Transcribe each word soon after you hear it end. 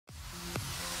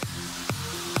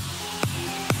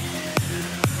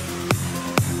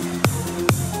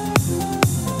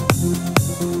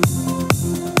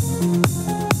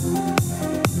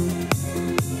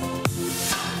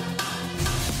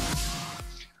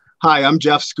Hi, I'm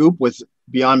Jeff Schoep with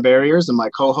Beyond Barriers and my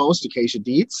co-host Acacia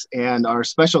Dietz. And our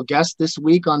special guest this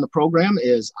week on the program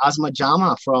is Asma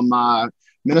Jama from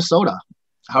Minnesota.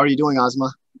 How are you doing,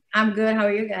 Asma? I'm good. How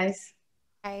are you guys?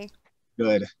 Hi.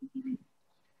 Good.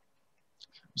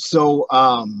 So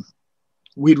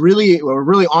we're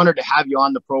really honored to have you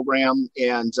on the program.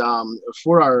 And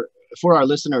for our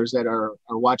listeners that are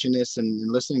watching this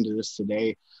and listening to this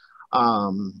today,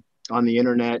 on the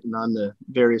internet and on the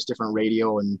various different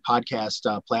radio and podcast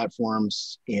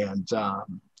platforms and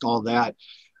all that.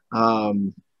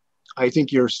 I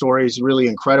think your story is really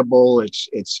incredible.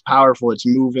 It's powerful. It's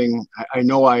moving. I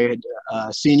know I had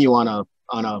seen you on a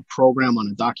program, on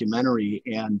a documentary,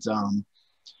 and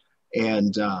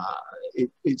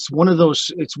it's one of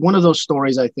those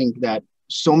stories I think that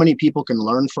so many people can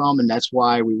learn from, and that's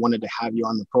why we wanted to have you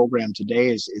on the program today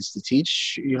is to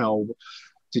teach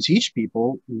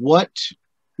people what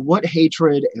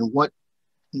hatred and what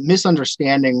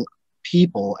misunderstanding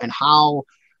people and how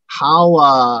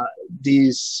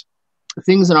these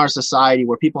things in our society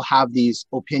where people have these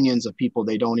opinions of people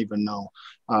they don't even know.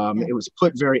 It was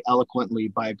put very eloquently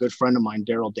by a good friend of mine,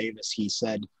 Daryl Davis. He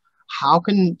said, how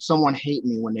can someone hate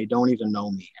me when they don't even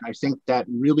know me? And I think that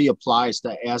really applies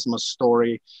to Asma's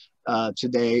story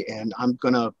today. And I'm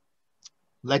going to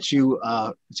let you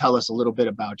tell us a little bit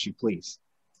about you, please.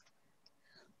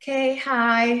 Okay,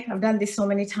 hi. I've done this so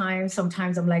many times.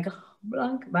 Sometimes I'm like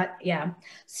blank, but yeah.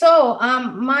 So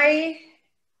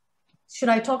should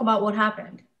I talk about what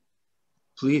happened?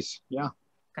 Please, yeah.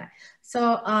 Okay.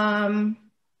 So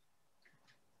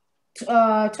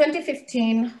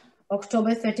 2015,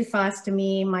 October 31st,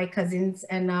 me, my cousins,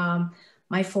 and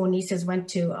my four nieces went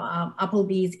to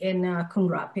Applebee's in Coon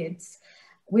Rapids.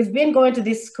 We've been going to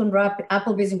this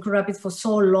Applebee's in Coon Rapids for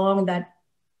so long that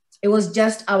it was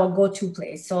just our go-to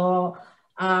place. So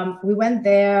we went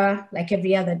there like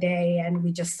every other day and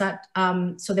we just sat.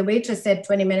 So the waitress said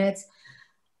 20 minutes.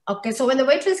 Okay, so when the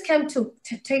waitress came to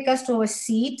take us to a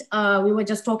seat, we were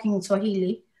just talking in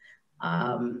Swahili.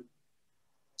 And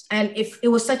if it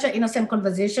was such an innocent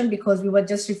conversation because we were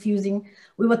just refusing.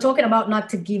 We were talking about not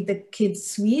to give the kids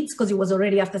sweets because it was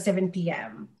already after 7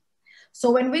 p.m. So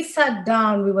when we sat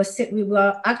down, we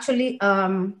were actually,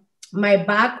 my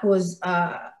back was,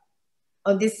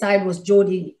 on this side was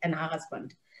Jody and her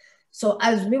husband. So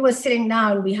as we were sitting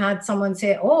down, we had someone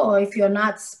say, oh, if you're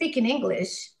not speaking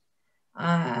English,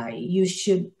 you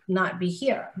should not be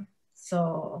here.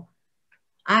 So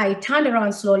I turned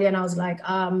around slowly and I was like,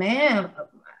 man,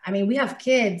 I mean, we have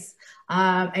kids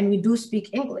and we do speak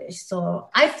English. So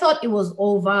I thought it was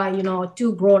over,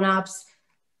 two grown-ups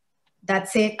that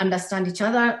said understand each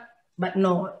other, but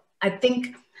no, I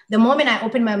think the moment I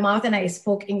opened my mouth and I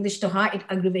spoke English to her, it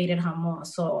aggravated her more.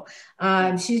 So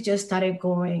she just started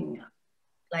going,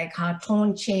 like her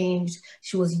tone changed.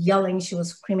 She was yelling, she was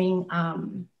screaming.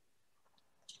 And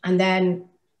then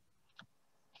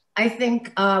I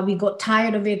think we got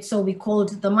tired of it. So we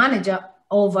called the manager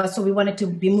over. So we wanted to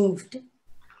be moved.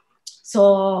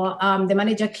 So the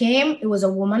manager came, it was a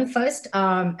woman first.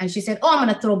 And she said, oh, I'm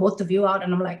gonna throw both of you out.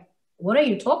 And I'm like, what are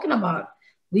you talking about?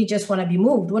 We just want to be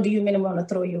moved. What do you mean I want to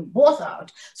throw you both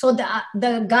out? So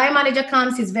the guy manager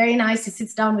comes, he's very nice. He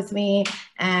sits down with me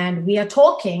and we are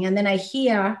talking. And then I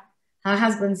hear her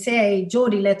husband say,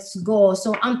 Jody, let's go.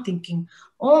 So I'm thinking,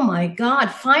 oh my God,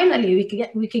 finally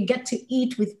we could get to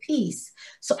eat with peace.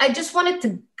 So I just wanted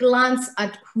to glance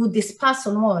at who this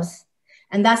person was.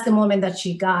 And that's the moment that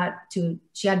she had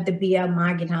the beer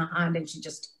mug in her hand and she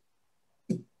just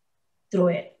threw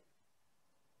it.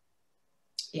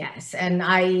 Yes, and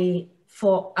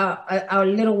for a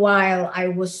little while, I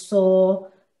was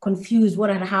so confused what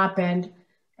had happened.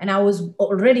 And I was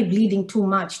already bleeding too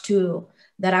much too,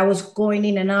 that I was going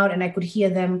in and out and I could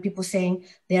hear people saying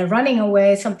they're running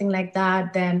away, something like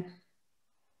that. Then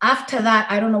after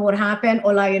that, I don't know what happened.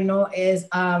 All I know is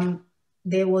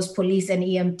there was police and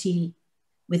EMT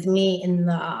with me in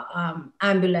the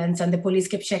ambulance and the police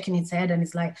kept shaking his head and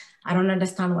it's like, I don't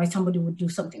understand why somebody would do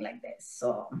something like this,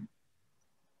 so.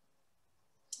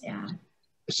 Yeah.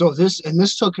 So this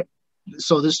took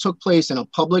place in a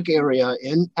public area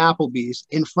in Applebee's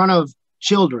in front of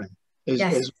children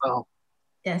as well.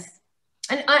 Yes.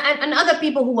 And other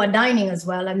people who were dining as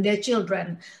well and their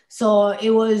children. So it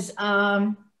was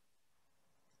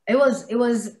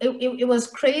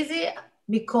crazy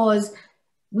because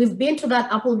we've been to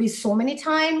that Applebee's so many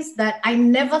times that I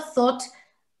never thought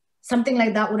something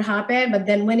like that would happen. But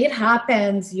then when it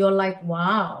happens, you're like,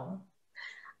 wow.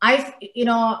 After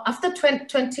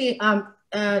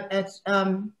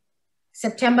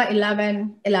September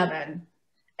 11,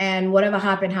 and whatever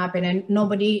happened, and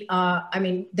nobody,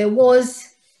 there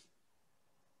was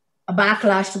a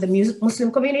backlash to the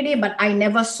Muslim community, but I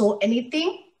never saw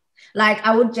anything. Like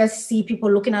I would just see people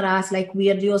looking at us like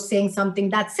weird, you're saying something,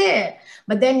 that's it.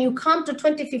 But then you come to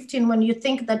 2015 when you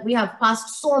think that we have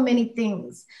passed so many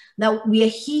things, that we are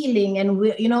healing and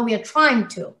we are trying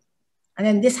to. And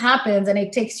then this happens and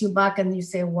it takes you back and you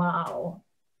say, wow,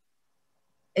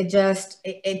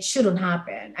 it shouldn't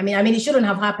happen. I mean, it shouldn't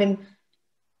have happened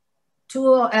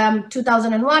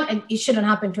 2001 and it shouldn't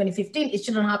happen 2015. It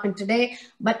shouldn't happen today,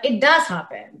 but it does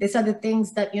happen. These are the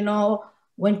things that,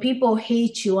 when people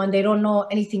hate you and they don't know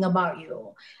anything about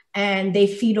you and they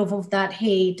feed off of that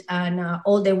hate and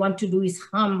all they want to do is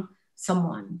harm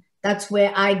someone. That's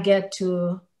where I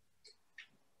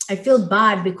feel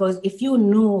bad, because if you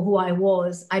knew who I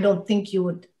was, I don't think you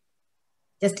would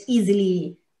just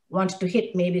easily want to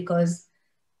hit me, because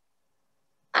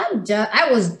I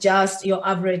was just your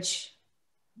average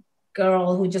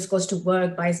girl who just goes to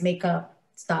work, buys makeup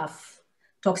stuff,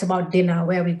 talks about dinner,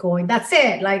 where we're going. That's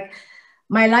it. Like,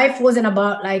 my life wasn't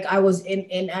about like I was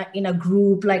in a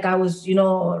group, like I was,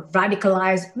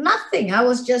 radicalized. Nothing. I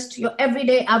was just your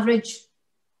everyday average,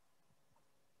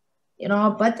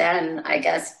 But then I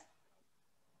guess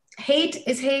hate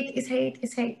is hate is hate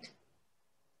is hate.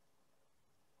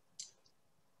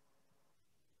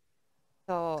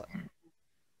 So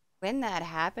when that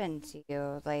happened to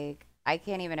you, like, I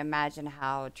can't even imagine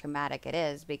how traumatic it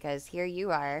is, because here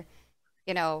you are,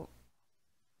 you're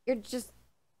just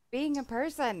being a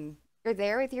person. You're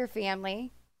there with your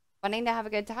family, wanting to have a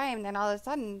good time. Then all of a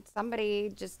sudden,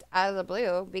 somebody just out of the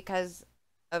blue, because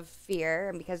of fear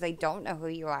and because they don't know who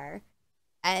you are,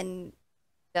 and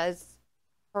does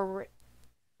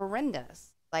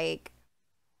horrendous. Like,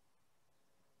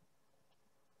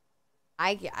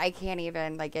 I can't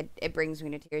even, like, it brings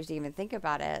me to tears to even think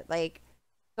about it. Like,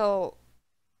 so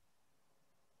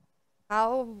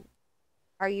how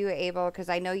are you able, because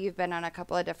I know you've been on a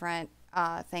couple of different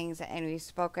things and we've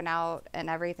spoken out and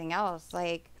everything else,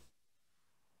 like,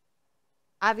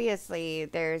 obviously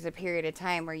there's a period of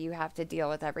time where you have to deal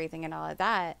with everything and all of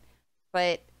that,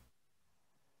 but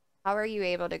how are you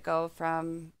able to go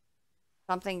from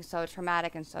something so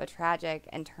traumatic and so tragic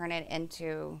and turn it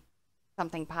into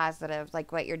something positive,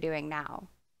 like what you're doing now?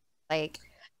 Like,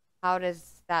 how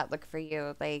does that look for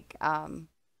you? Like, coming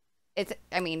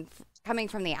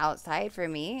from the outside, for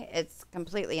me, it's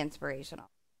completely inspirational.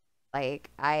 Like,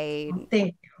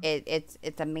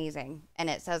 it's amazing, and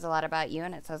it says a lot about you,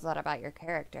 and it says a lot about your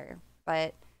character.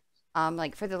 But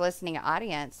like, for the listening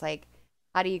audience, like,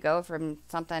 how do you go from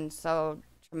something so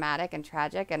traumatic and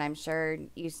tragic, and I'm sure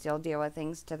you still deal with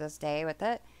things to this day with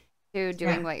it, to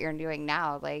doing what you're doing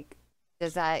now? Like,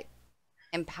 does that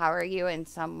empower you in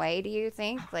some way, do you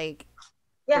think, like,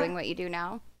 doing what you do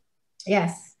now?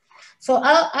 Yes. So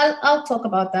I'll talk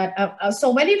about that.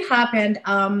 So when it happened,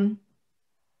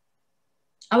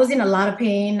 I was in a lot of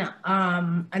pain.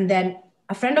 And then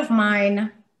a friend of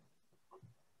mine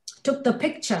took the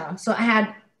picture. So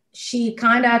she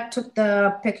kind of took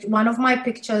one of my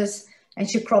pictures and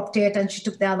she cropped it, and she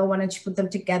took the other one and she put them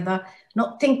together,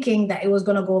 not thinking that it was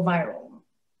going to go viral.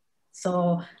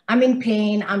 So I'm in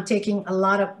pain. I'm taking a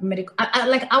lot of medical,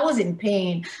 I was in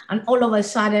pain, and all of a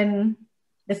sudden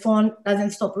the phone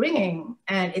doesn't stop ringing,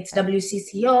 and it's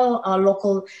WCCO, our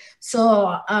local.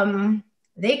 So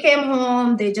they came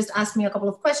home, they just asked me a couple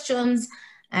of questions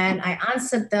and I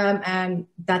answered them, and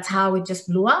that's how it just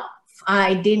blew up.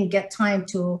 I didn't get time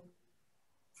to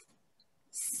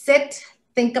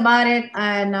think about it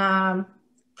and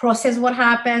process what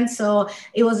happened. So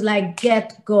it was like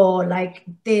go, like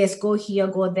this, go here,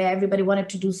 go there. Everybody wanted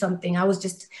to do something. I was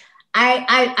just,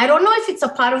 I don't know if it's a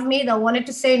part of me that wanted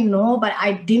to say no, but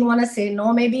I didn't want to say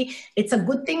no. Maybe it's a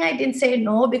good thing I didn't say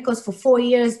no, because for 4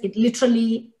 years, it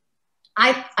literally,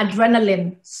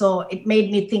 adrenaline. So it made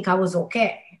me think I was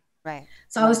okay. Right.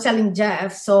 So I was telling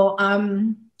Jeff, so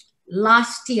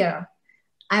last year,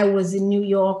 I was in New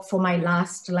York for my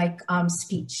last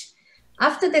speech.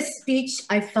 After the speech,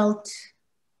 I felt,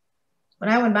 when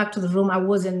I went back to the room, I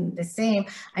wasn't the same.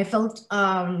 I felt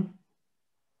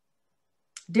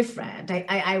different.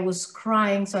 I was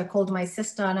crying. So I called my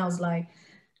sister and I was like,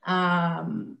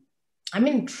 I'm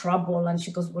in trouble. And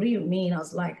she goes, what do you mean? I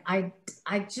was like, I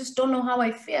just don't know how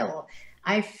I feel.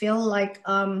 I feel like,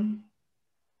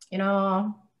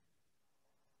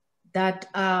 that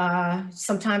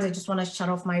sometimes I just want to shut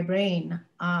off my brain.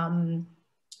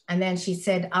 And then she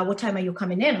said, what time are you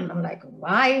coming in? And I'm like,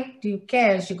 why do you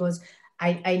care? She goes,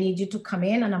 I need you to come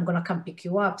in and I'm going to come pick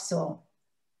you up. So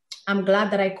I'm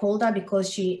glad that I called her,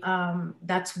 because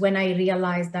that's when I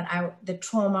realized that the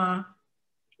trauma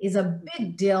is a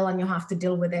big deal and you have to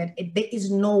deal with it. There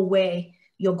is no way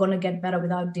you're going to get better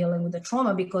without dealing with the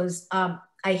trauma, because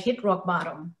I hit rock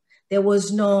bottom. There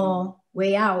was no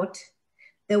way out.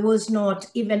 There was not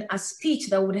even a speech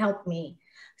that would help me.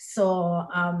 So,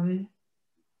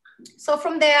 so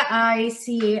from there, I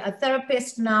see a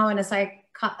therapist now and a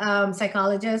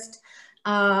psychologist.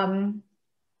 I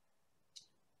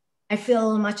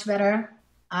feel much better.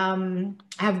 I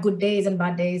have good days and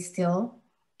bad days still.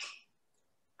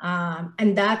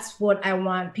 And that's what I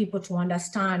want people to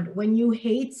understand. When you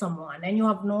hate someone and you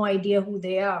have no idea who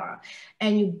they are,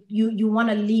 and you want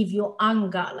to leave your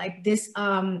anger, like this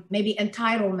maybe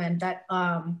entitlement that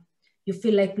you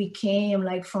feel like we came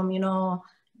like from, you know,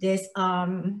 this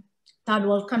third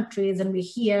world countries, and we're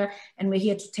here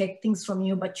to take things from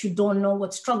you, but you don't know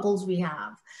what struggles we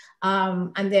have.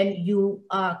 And then you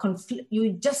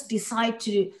just decide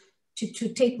to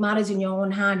take matters in your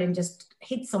own hand and just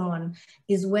hit someone,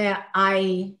 is where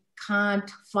I can't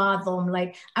fathom.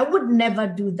 Like, I would never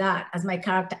do that as my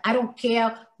character. I don't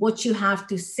care what you have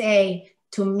to say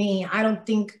to me. I don't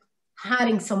think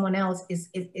hurting someone else is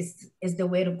the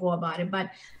way to go about it. But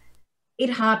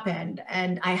it happened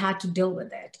and I had to deal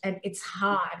with it. And it's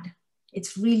hard.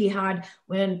 It's really hard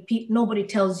when nobody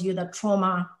tells you that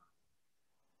trauma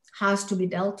has to be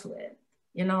dealt with,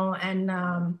 you know. And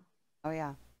oh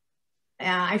yeah.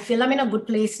 I feel I'm in a good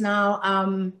place now.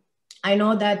 I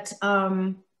know that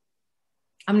I'm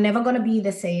never going to be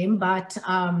the same, but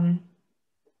I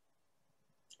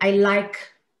like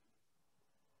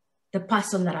the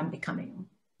person that I'm becoming.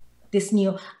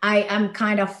 I am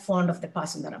kind of fond of the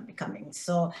person that I'm becoming.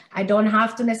 So I don't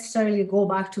have to necessarily go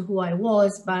back to who I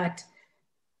was, but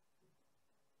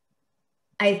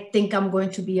I think I'm going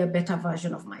to be a better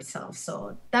version of myself.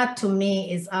 So that to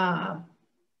me is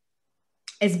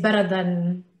better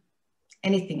than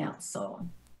anything else. So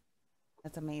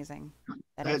that's amazing.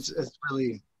 It's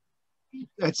really,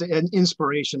 that's an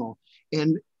inspirational.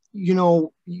 And, you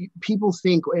know, people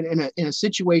think in a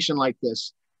situation like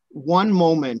this, one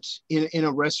moment in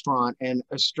a restaurant and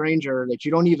a stranger that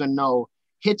you don't even know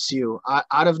hits you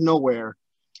out of nowhere.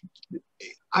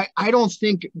 I don't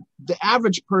think the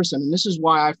average person, and this is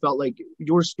why I felt like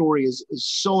your story is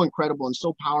so incredible and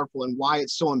so powerful, and why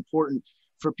it's so important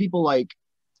for people like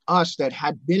us that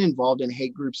had been involved in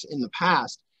hate groups in the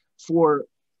past, for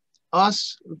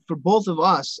both of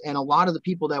us and a lot of the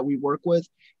people that we work with,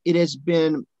 it has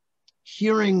been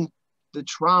hearing the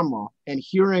trauma and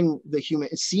seeing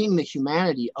the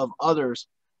humanity of others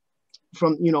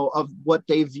from, you know, of what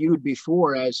they viewed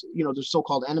before as, you know, the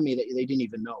so-called enemy that they didn't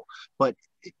even know. But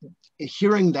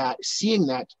hearing that, seeing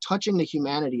that, touching the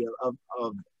humanity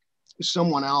of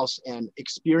someone else and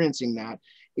experiencing that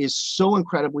is so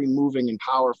incredibly moving and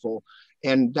powerful.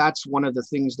 And that's one of the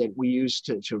things that we use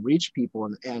to reach people.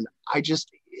 And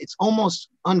it's almost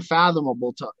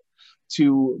unfathomable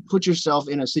to put yourself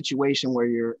in a situation where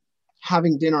you're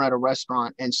having dinner at a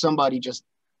restaurant and somebody just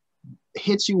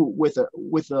hits you with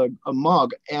a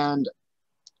mug. And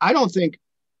I don't think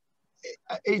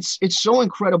it's so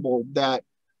incredible that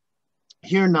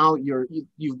here now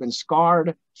you've been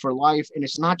scarred for life. And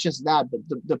it's not just that, but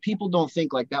the people don't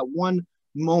think like that one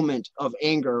moment of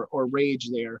anger or rage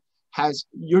there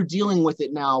you're dealing with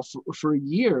it now for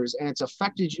years, and it's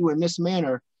affected you in this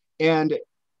manner, and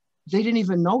they didn't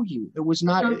even know you. It was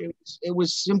not, it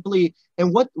was simply,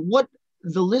 and what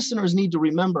the listeners need to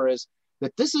remember is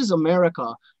that this is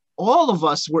America. All of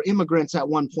us were immigrants at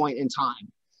one point in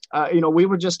time. You know, we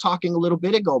were just talking a little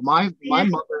bit ago, my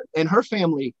mother and her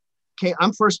family came,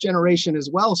 I'm first generation as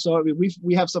well. So I mean,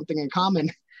 we have something in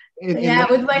common.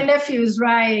 With my nephews,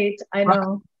 right? I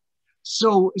know.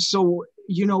 So,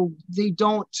 you know, they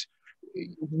don't,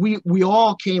 we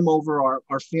all came over,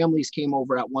 our families came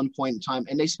over at one point in time,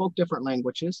 and they spoke different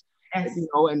languages, yes. You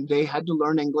know, and they had to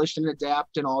learn English and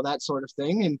adapt and all that sort of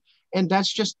thing. And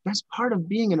that's part of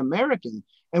being an American.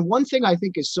 And one thing I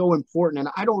think is so important, and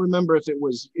I don't remember if it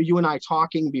was you and I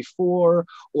talking before,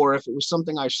 or if it was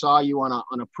something I saw you on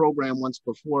a program once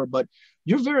before, but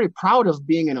you're very proud of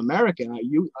being an American.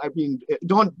 I mean,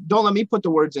 don't let me put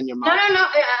the words in your mouth. No.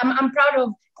 I'm proud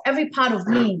of every part of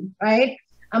me, right?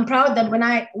 I'm proud that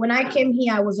when I came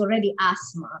here, I was already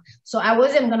Asma. So I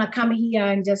wasn't gonna come here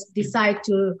and just decide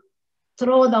to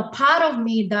throw the part of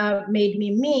me that made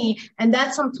me me. And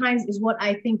that sometimes is what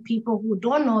I think people who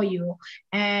don't know you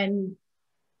and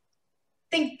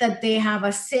think that they have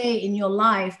a say in your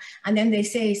life, and then they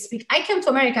say, I came to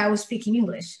America, I was speaking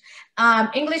English.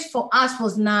 English for us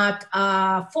was not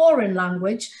a foreign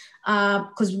language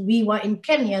because we were in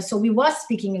Kenya, so we were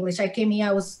speaking English. I came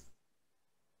here,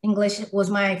 English was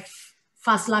my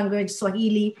first language,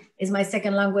 Swahili is my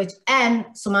second language, and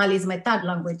Somali is my third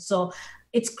language. So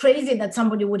it's crazy that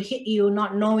somebody would hit you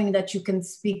not knowing that you can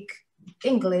speak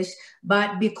English,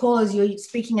 but because you're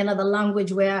speaking another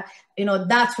language where, you know,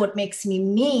 that's what makes me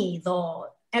me, though.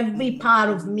 Every part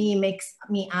of me makes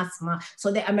me Asma.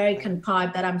 So the American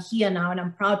part that I'm here now, and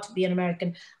I'm proud to be an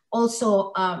American.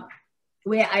 Also,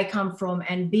 where I come from,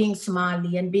 and being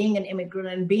Somali, and being an immigrant,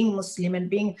 and being Muslim, and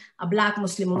being a Black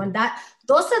Muslim woman,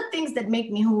 those are things that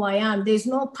make me who I am. There's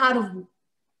no part of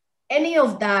any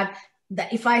of that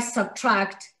if I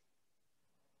subtract,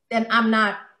 then I'm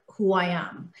not who I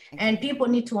am. And people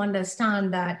need to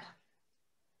understand that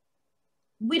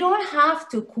we don't have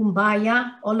to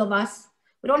kumbaya, all of us.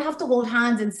 We don't have to hold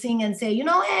hands and sing and say, you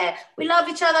know, hey, we love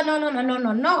each other.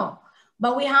 No.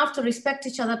 But we have to respect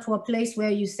each other to a place where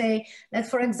you say that,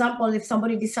 for example, if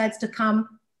somebody decides to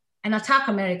come and attack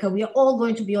America, we are all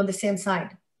going to be on the same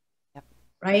side,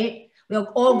 right? We are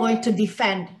all going to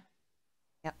defend,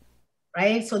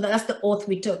 right? So that's the oath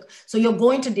we took. So you're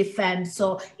going to defend.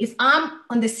 So if I'm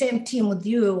on the same team with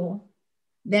you,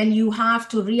 then you have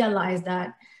to realize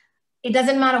that it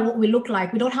doesn't matter what we look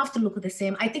like. We don't have to look the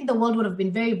same. I think the world would have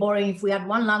been very boring if we had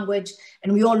one language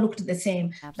and we all looked the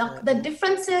same. The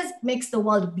differences makes the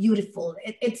world beautiful.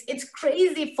 It's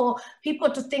crazy for people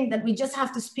to think that we just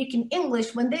have to speak in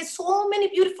English when there's so many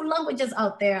beautiful languages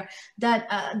out there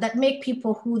that make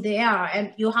people who they are,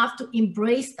 and you have to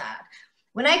embrace that.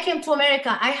 When I came to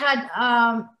America, I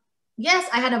had, yes,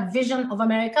 I had a vision of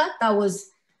America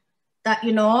that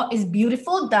you know, is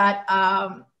beautiful, that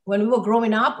when we were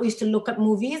growing up, we used to look at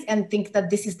movies and think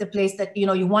that this is the place that, you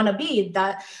know, you want to be,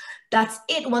 that's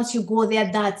it. Once you go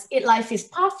there, that's it. Life is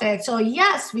perfect. So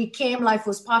yes, we came, life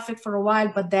was perfect for a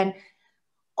while, but then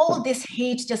all this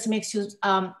hate just makes you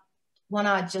want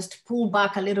to just pull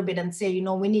back a little bit and say, you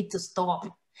know, we need to stop.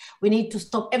 We need to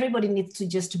stop. Everybody needs to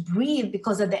just breathe,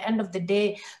 because at the end of the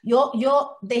day,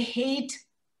 the hate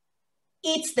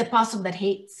eats the person that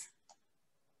hates.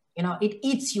 You know, it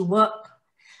eats you up.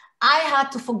 I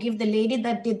had to forgive the lady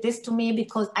that did this to me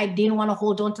because I didn't want to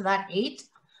hold on to that hate.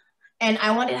 And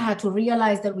I wanted her to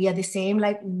realize that we are the same.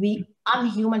 Like, I'm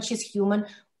human, she's human.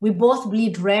 We both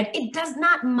bleed red. It does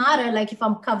not matter, like, if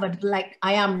I'm covered like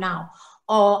I am now.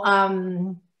 Or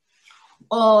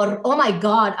oh my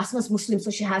God, Asma's Muslim, so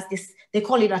she has this, they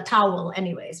call it a towel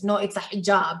anyways. No, it's a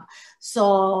hijab.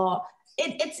 So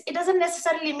it doesn't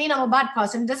necessarily mean I'm a bad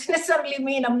person. It doesn't necessarily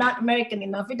mean I'm not American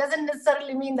enough. It doesn't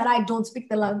necessarily mean that I don't speak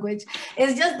the language.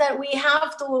 It's just that we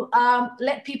have to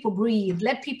let people breathe,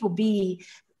 let people be.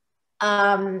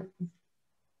 That's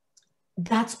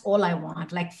all I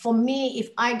want. Like, for me, if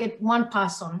I get one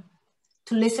person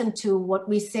to listen to what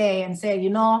we say and say, you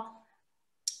know,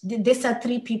 these are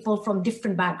three people from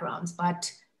different backgrounds,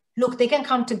 but look, they can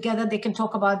come together, they can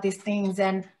talk about these things,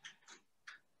 and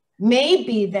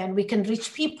maybe then we can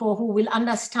reach people who will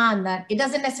understand that it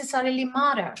doesn't necessarily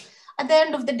matter. At the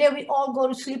end of the day, we all go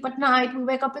to sleep at night, we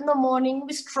wake up in the morning,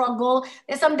 we struggle.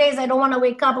 There's some days I don't want to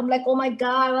wake up. I'm like, oh my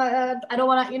God, I don't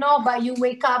want to, you know, but you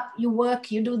wake up, you work,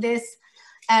 you do this.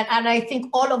 And I think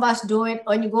all of us do it.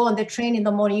 When you go on the train in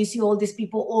the morning, you see all these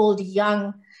people, old,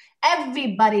 young,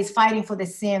 everybody's fighting for the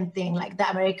same thing, like the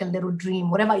American little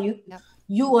dream, whatever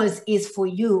yours is for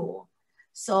you.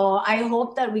 So I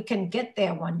hope that we can get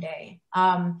there one day.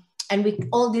 And with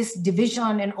all this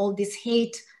division and all this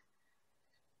hate,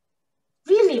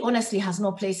 really honestly has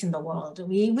no place in the world.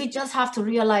 We just have to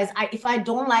realize, if I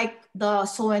don't like the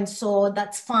so-and-so,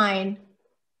 that's fine.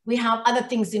 We have other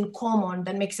things in common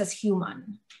that makes us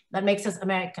human, that makes us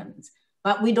Americans.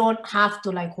 But we don't have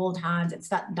to like hold hands and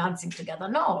start dancing together.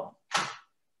 No.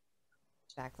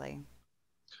 Exactly.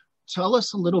 Tell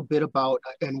us a little bit about,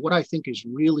 and what I think is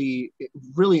really,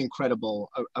 really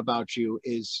incredible about you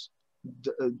is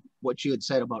what you had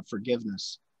said about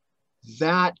forgiveness.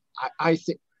 That I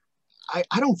think,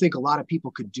 I don't think a lot of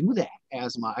people could do that,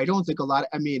 Asma. I don't think a lot,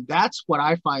 I mean, that's what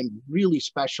I find really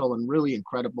special and really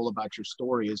incredible about your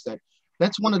story, is that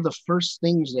that's one of the first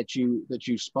things that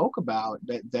you spoke about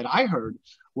that I heard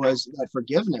was that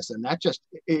forgiveness. And that just,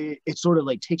 it sort of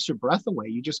like takes your breath away.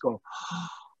 You just go,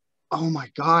 oh my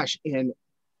gosh. And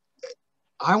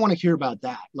I want to hear about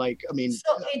that. Like, I mean.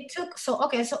 So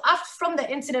after, from the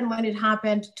incident when it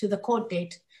happened to the court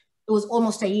date, it was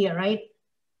almost a year, right?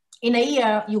 In a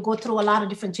year, you go through a lot of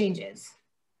different changes.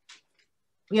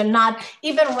 We are not,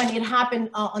 even when it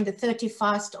happened on the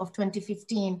 31st of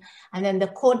 2015, and then the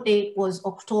court date was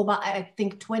October, I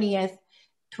think 20th,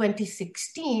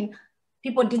 2016,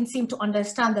 people didn't seem to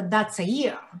understand that that's a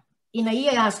year. In a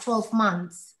year, it has 12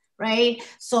 months, right?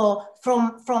 So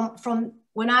from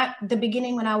the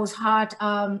beginning, when I was hurt,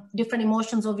 different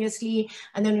emotions, obviously,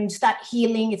 and then when you start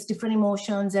healing, it's different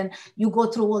emotions, and you go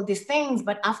through all these things.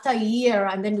 But after a year,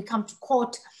 and then we come to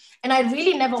court, and I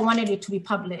really never wanted it to be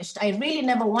published. I really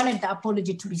never wanted the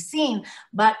apology to be seen.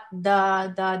 But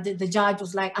the judge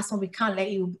was like, Asma, we can't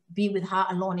let you be with her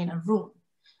alone in a room.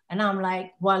 And I'm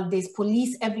like, well, there's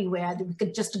police everywhere. We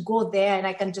could just go there and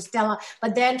I can just tell her.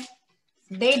 But then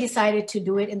they decided to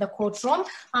do it in the courtroom.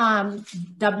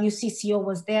 WCCO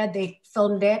was there, they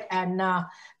filmed it, and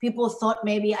people thought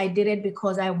maybe I did it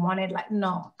because I wanted, like,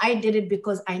 no, I did it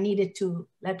because I needed to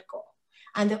let go.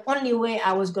 And the only way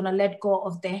I was gonna let go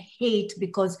of the hate,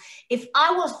 because if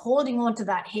I was holding on to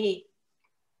that hate,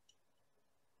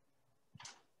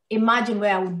 imagine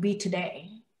where I would be today.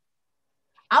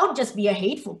 I would just be a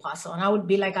hateful person. I would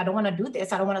be like, I don't wanna do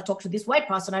this. I don't wanna talk to this white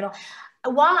person.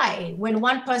 Why? When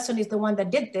one person is the one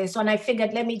that did this. And I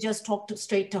figured, let me just talk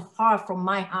straight to her from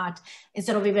my heart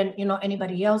instead of even,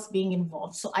 anybody else being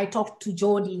involved. So I talked to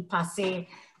Jody per se,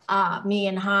 me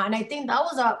and her. And I think that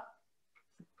was a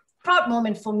proud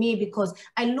moment for me, because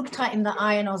I looked her in the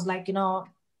eye and I was like,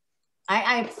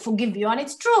 I forgive you. And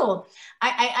it's true.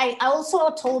 I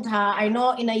also told her, I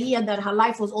know in a year that her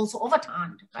life was also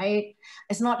overturned, right?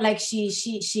 It's not like she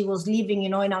was living,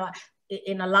 in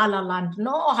a la la land.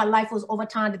 No, her life was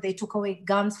overturned. They took away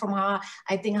guns from her.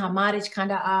 I think her marriage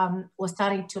kind of was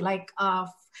starting to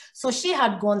so she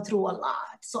had gone through a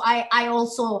lot. So I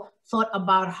also thought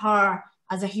about her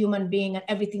as a human being and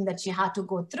everything that she had to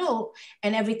go through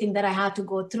and everything that I had to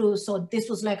go through. So this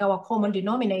was like our common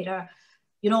denominator,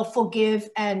 forgive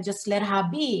and just let her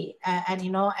be,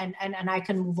 and I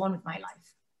can move on with my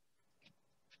life.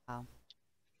 Wow.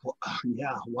 Well,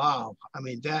 yeah, wow. I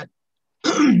mean,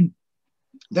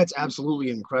 that's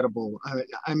absolutely incredible.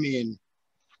 I mean,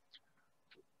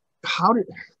 how did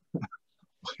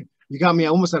you got me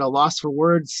almost at a loss for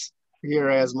words here,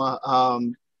 Asma.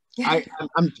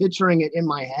 I'm picturing it in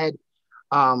my head,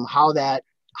 how that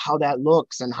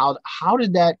looks, and how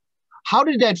did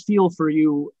that feel for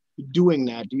you doing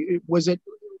that? Was it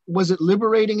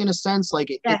liberating in a sense? Like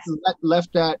yes. it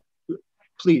left that,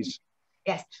 please.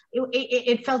 Yes,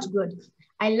 it felt good.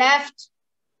 I left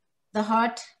the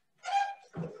hurt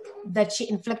that she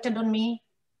inflicted on me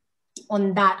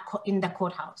in the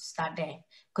courthouse that day,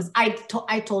 because I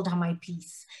told her my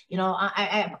piece.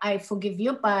 I forgive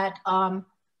you, but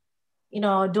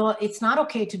it's not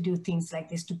okay to do things like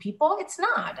this to people. It's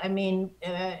not. I mean,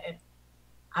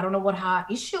 I don't know what her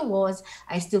issue was.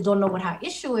 I still don't know what her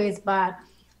issue is, but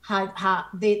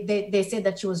they said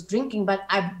that she was drinking, but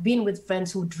I've been with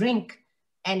friends who drink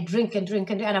and drink and drink,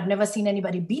 and I've never seen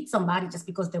anybody beat somebody just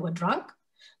because they were drunk,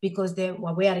 because they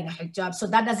were wearing a hijab. So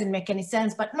that doesn't make any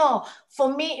sense. But no,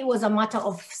 for me, it was a matter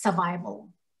of survival.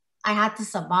 I had to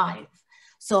survive.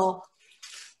 So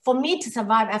for me to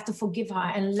survive, I have to forgive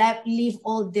her and leave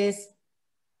all this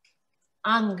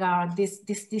anger,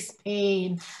 this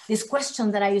pain, this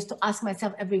question that I used to ask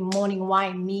myself every morning: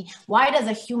 why me? Why does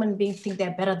a human being think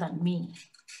they're better than me?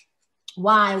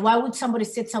 Why would somebody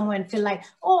sit somewhere and feel like,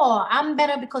 oh, I'm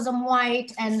better because I'm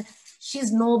white and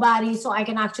she's nobody, so I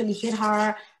can actually hit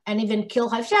her and even kill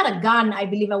her? If she had a gun, I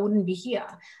believe I wouldn't be here.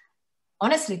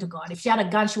 Honestly to God, if she had a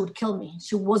gun, she would kill me.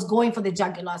 She was going for the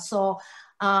jugular. So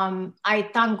I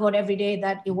thank God every day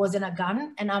that it wasn't a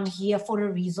gun, and I'm here for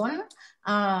a reason.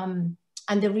 And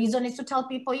the reason is to tell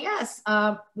people, yes,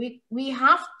 we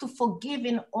have to forgive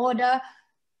in order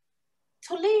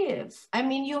to live. I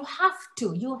mean, you have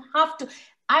to.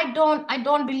 I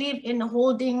don't believe in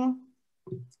holding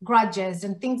grudges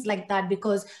and things like that,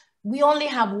 because we only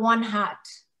have one heart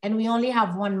and we only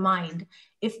have one mind.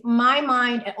 If my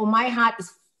mind or my heart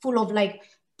is full of like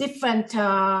different,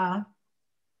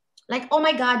 like, oh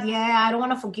my God, yeah, I don't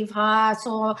want to forgive her,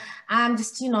 so I'm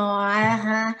just,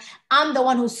 I'm the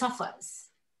one who suffers.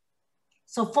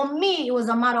 So for me, it was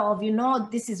a matter of,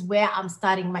 this is where I'm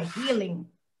starting my healing.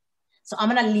 So I'm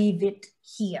going to leave it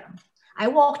here. I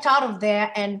walked out of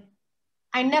there and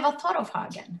I never thought of her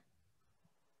again.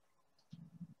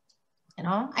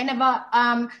 I never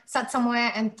sat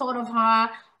somewhere and thought of her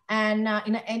and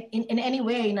in any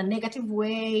way, in a negative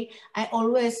way. I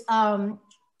always,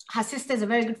 her sister is a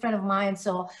very good friend of mine.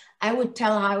 So I would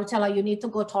tell her, you need to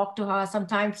go talk to her.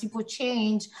 Sometimes people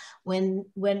change and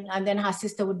then her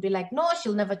sister would be like, no,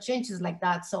 she'll never change. She's like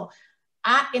that. So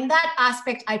in that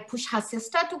aspect, I push her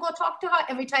sister to go talk to her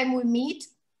every time we meet,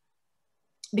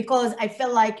 because I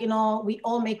feel like, we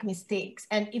all make mistakes.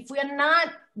 And if we're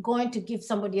not going to give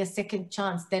somebody a second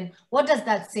chance, then what does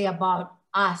that say about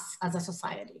us as a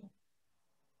society?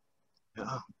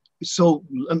 Yeah. So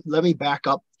let me back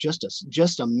up just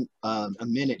a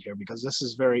minute here, because this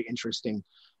is very interesting.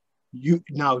 You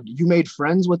made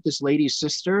friends with this lady's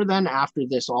sister then after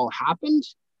this all happened?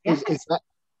 Yes. Is that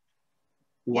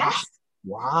wow? Yes.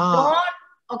 Wow.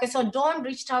 So Dawn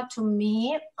reached out to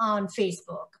me on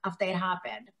Facebook after it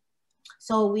happened.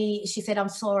 So she said, I'm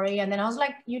sorry. And then I was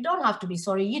like, you don't have to be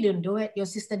sorry. You didn't do it. Your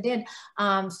sister did.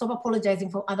 Stop apologizing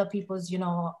for other people's,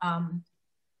 and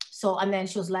then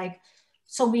she was like,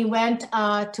 so we went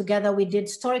together. We did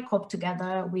Schoep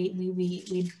together.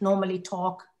 We normally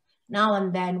talk now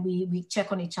and then. We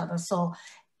check on each other. So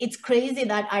it's crazy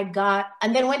that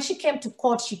and then when she came to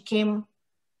court, she came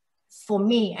for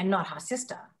me and not her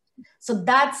sister. So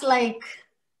that's like,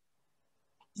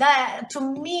 that to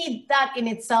me, that in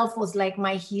itself was like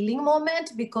my healing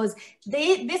moment, because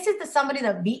this is somebody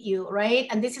that beat you, right?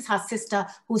 And this is her sister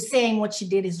who's saying what she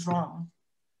did is wrong.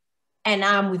 And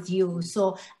I'm with you.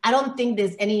 So I don't think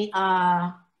there's any,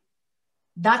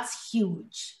 that's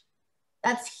huge.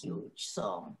 That's huge.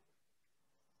 So.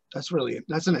 That's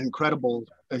an incredible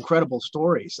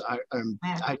story. So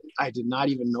I did not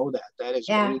even know that. That is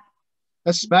really,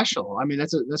 that's special. I mean,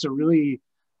 that's a really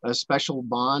a special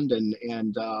bond, and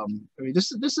I mean,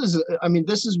 this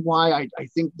is why I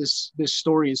think this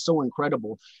story is so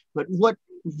incredible. But what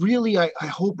really I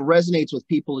hope resonates with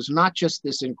people is not just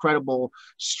this incredible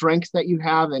strength that you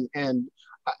have, and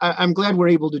I'm glad we're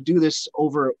able to do this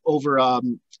over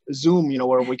Zoom,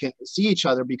 where we can see each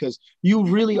other, because you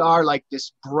really are like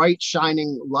this bright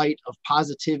shining light of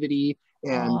positivity,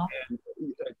 and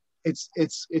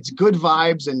it's good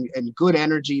vibes and good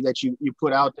energy that you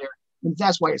put out there. And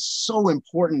that's why it's so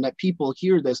important that people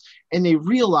hear this and they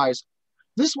realize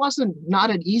this wasn't not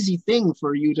an easy thing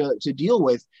for you to deal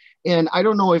with. And I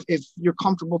don't know if you're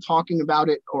comfortable talking about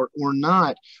it or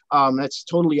not. That's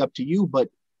totally up to you. But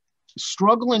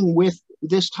struggling with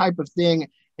this type of thing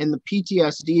and the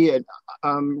PTSD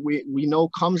we know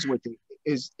comes with it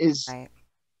is right.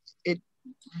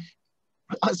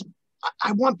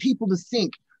 I want people to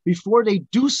think before they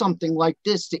do something like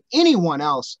this to anyone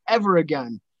else ever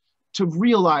again, to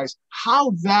realize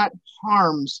how that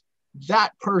harms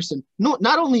that person. No,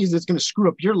 not only is this going to screw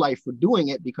up your life for doing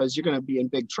it because you're going to be in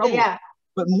big trouble,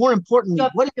 but more importantly,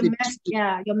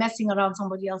 you're messing around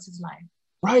somebody else's life.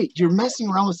 Right, you're messing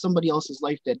around with somebody else's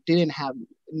life that didn't have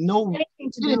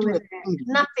anything to do with it.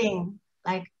 Nothing.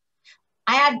 Like,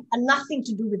 I had nothing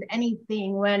to do with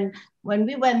anything. When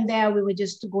we went there, we were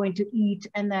just going to eat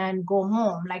and then go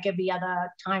home, like every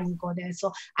other time we go there.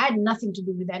 So I had nothing to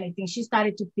do with anything. She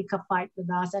started to pick a fight with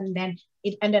us, and then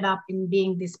it ended up in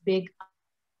being this big,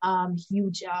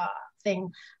 huge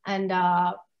thing. And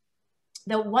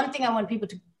the one thing I want people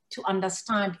to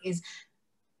understand is,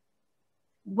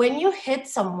 when you hit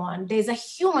someone, there's a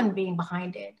human being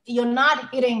behind it. You're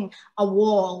not hitting a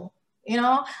wall,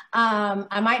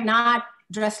 I might not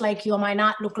dress like you, I might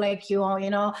not look like you, I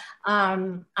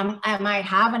might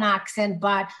have an accent,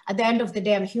 but at the end of the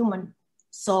day, I'm human.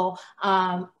 So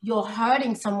you're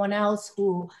hurting someone else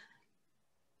who,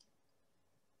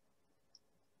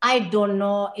 I don't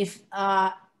know if,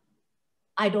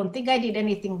 I don't think I did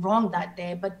anything wrong that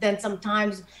day, but then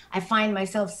sometimes I find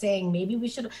myself saying, maybe we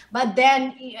should, but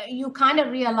then you kind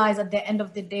of realize at the end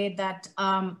of the day that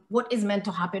what is meant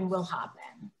to happen will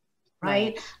happen,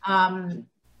 right?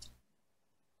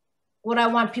 What I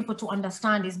want people to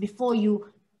understand is, before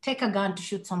you take a gun to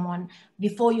shoot someone,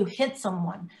 before you hit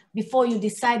someone, before you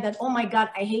decide that, oh my God,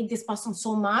 I hate this person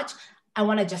so much, I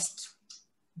want to just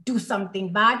do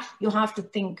something bad, you have to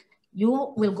think,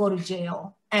 you will go to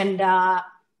jail. And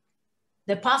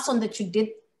the person that you did,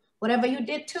 whatever you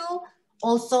did to,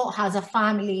 also has a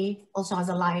family, also has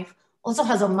a life, also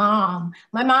has a mom.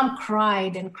 My mom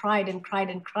cried and cried and cried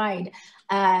and cried.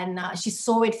 And she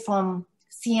saw it from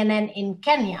CNN in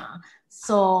Kenya.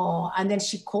 So, and then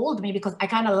she called me because I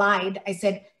kind of lied. I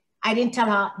said, I didn't tell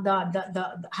her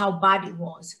the how bad it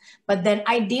was. But then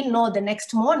I didn't know the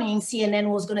next morning CNN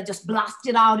was going to just blast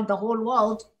it out in the whole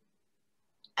world.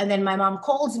 And then my mom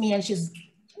calls me and she's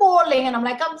bawling, and I'm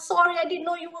like, I'm sorry, I didn't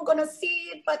know you were gonna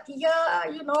see it, but yeah,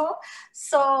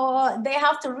 So they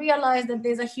have to realize that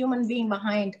there's a human being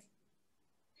behind.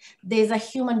 There's a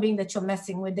human being that you're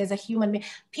messing with. There's a human being.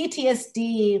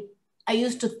 PTSD, I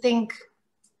used to think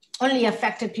only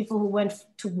affected people who went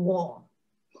to war,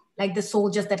 like the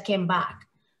soldiers that came back.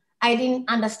 I didn't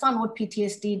understand what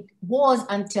PTSD was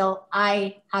until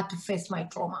I had to face my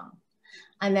trauma.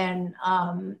 And then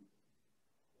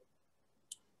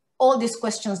all these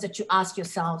questions that you ask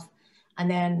yourself, and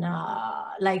then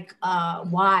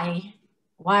why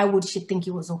would she think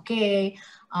it was okay?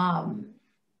 I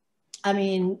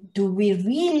mean, do we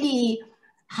really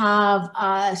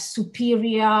have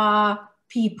superior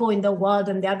people in the world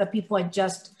and the other people are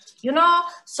just,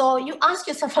 so you ask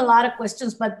yourself a lot of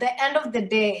questions, but the end of the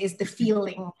day is the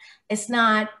feeling. It's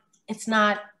not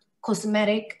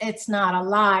cosmetic. It's not a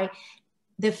lie.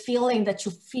 The feeling that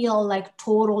you feel like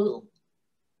total,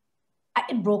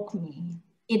 it broke me.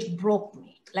 It broke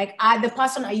me. Like the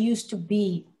person I used to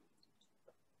be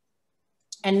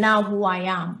and now who I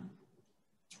am,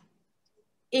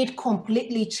 it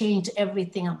completely changed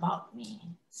everything about me.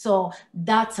 So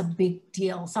that's a big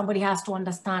deal. Somebody has to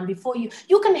understand before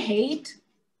you can hate,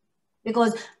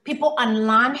 because people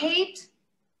unlearn hate,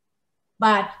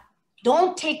 but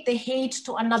don't take the hate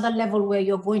to another level where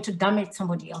you're going to damage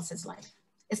somebody else's life.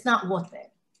 It's not worth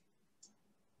it.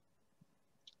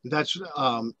 That's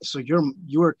so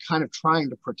you're kind of trying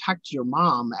to protect your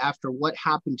mom after what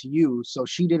happened to you, so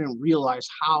she didn't realize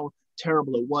how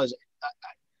terrible it was.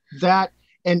 That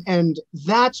and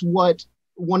that's what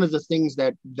one of the things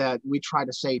that we try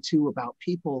to say too about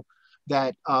people,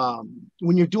 that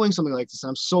when you're doing something like this, and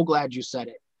I'm so glad you said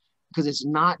it, because it's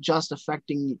not just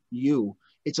affecting you,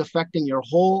 it's affecting your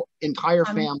whole entire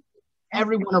family.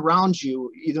 Everyone around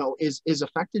you, is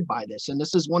affected by this. And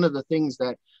this is one of the things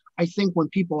that I think when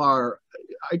people are,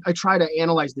 I try to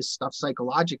analyze this stuff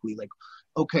psychologically. Like,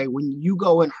 okay, when you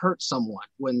go and hurt someone,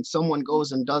 when someone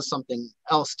goes and does something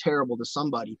else terrible to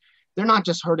somebody, they're not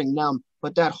just hurting them,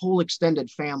 but that whole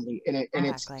extended family. And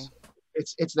Exactly.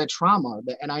 it's the trauma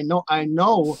that, and I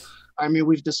know, I mean,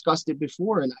 we've discussed it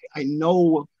before, and I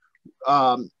know,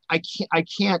 I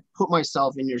can't put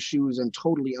myself in your shoes and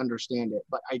totally understand it,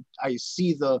 but I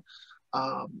see the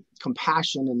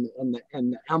compassion and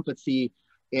the empathy,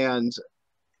 and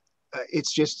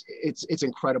it's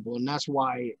incredible. And that's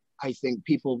why I think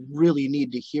people really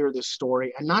need to hear this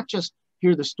story, and not just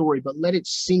hear the story, but let it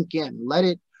sink in, let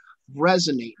it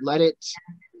resonate, let it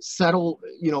settle,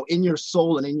 in your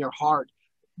soul and in your heart,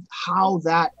 how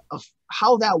that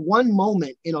one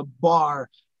moment in a bar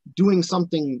doing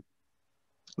something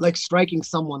like striking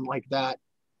someone like that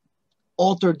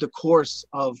altered the course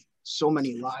of so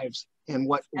many lives. And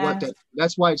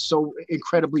that's why it's so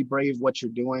incredibly brave what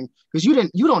you're doing, because you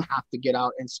don't have to get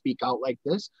out and speak out like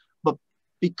this, but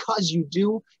because you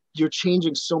do, you're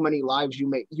changing so many lives.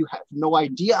 You have no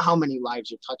idea how many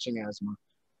lives you're touching, Asma.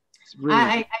 It's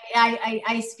really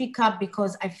I speak up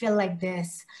because I feel like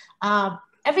this.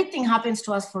 Everything happens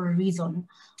to us for a reason,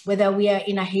 whether we are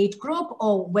in a hate group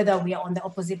or whether we are on the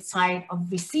opposite side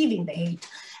of receiving the hate.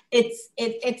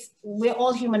 We're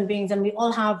all human beings, and we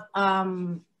all have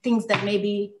things that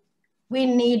maybe we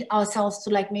need ourselves to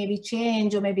like maybe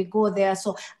change or maybe go there.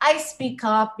 So I speak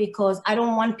up because I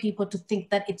don't want people to think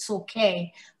that it's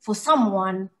okay for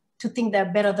someone to think they're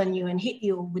better than you and hit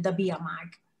you with a beer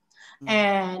mag.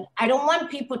 And I don't want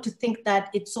people to think that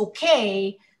it's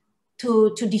okay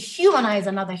to dehumanize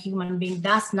another human being.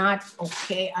 That's not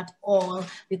okay at all,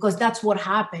 because that's what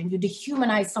happened. You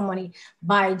dehumanize somebody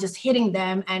by just hitting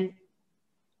them, and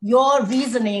your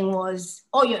reasoning was,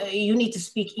 oh, you need to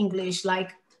speak English. Like,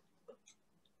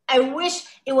 I wish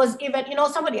it was even,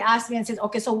 somebody asked me and said,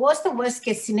 okay, so what's the worst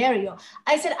case scenario?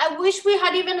 I said, I wish we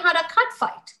had even had a cat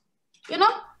fight.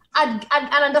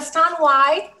 I'd understand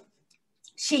why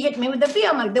she hit me with the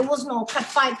beer mug. There was no cat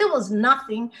fight. There was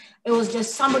nothing. It was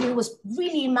just somebody who was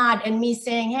really mad, and me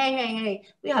saying, hey,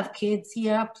 we have kids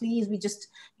here, please. We just,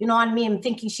 and me, I'm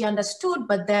thinking she understood,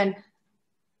 but then,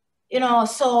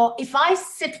 so if I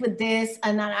sit with this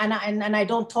and I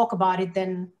don't talk about it,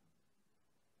 then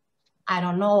I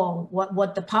don't know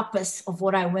what the purpose of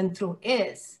what I went through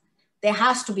is. There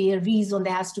has to be a reason,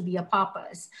 there has to be a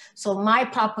purpose. So my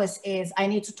purpose is I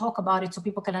need to talk about it so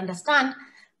people can understand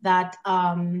that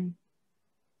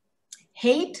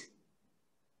hate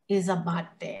is a bad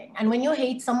thing. And when you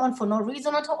hate someone for no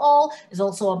reason at all, is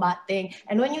also a bad thing.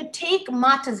 And when you take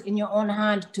matters in your own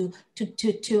hand to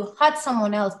hurt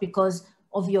someone else because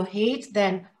of your hate,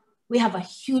 then we have a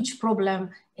huge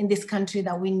problem in this country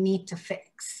that we need to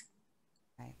fix.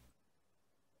 Right.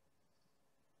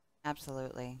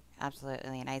 Absolutely.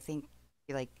 Absolutely. And I think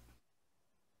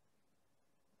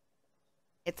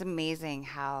it's amazing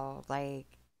how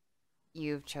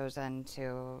you've chosen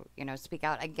to, speak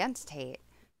out against hate,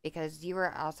 because you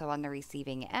were also on the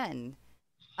receiving end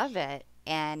of it,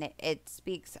 and it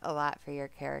speaks a lot for your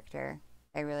character.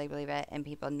 I really believe it, and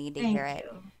people need to hear it.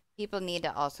 People need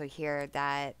to also hear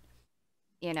that,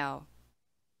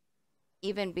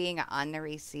 even being on the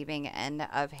receiving end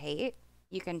of hate,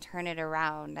 you can turn it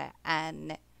around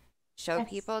and show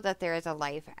people that there is a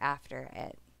life after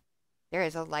it. There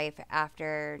is a life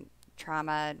after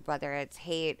trauma, whether it's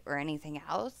hate or anything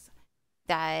else,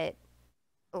 that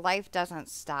life doesn't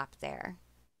stop there.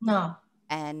 No.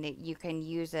 and you can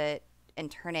use it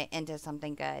and turn it into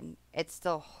something good. It's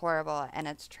still horrible and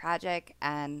it's tragic,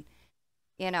 and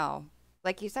you know,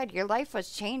 like you said, your life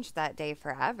was changed that day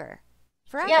forever.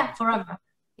 Yeah, Forever. forever.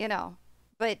 You know.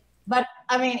 But But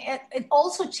I mean, it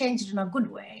also changed in a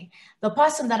good way. The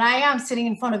person that I am sitting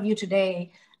in front of you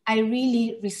today, I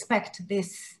really respect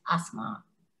this Asma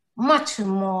much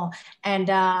more. And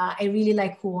I really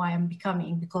like who I am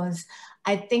becoming, because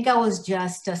I think I was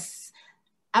just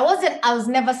I was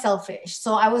never selfish.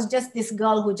 So I was just this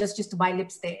girl who just used to buy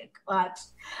lipstick, but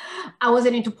I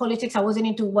wasn't into politics. I wasn't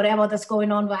into whatever that's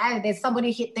going on. There's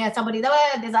somebody hit there, somebody there,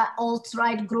 there's an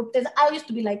alt-right group. I used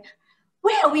to be like,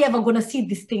 where are we ever going to see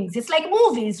these things? It's like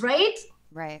movies, right?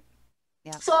 right.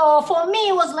 Yeah. So for me,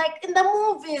 it was like in the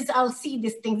movies, I'll see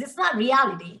these things. It's not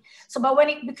reality. So, but when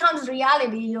it becomes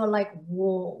reality, you're like,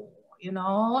 whoa, you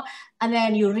know? And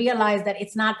then you realize that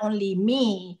it's not only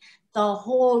me, the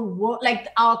whole world, like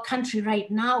our country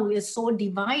right now is so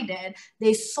divided.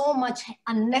 There's so much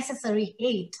unnecessary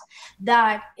hate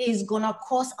that is going to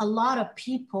cause a lot of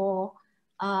people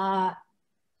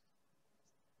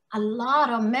a lot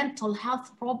of mental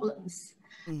health problems.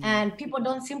 Mm-hmm. And people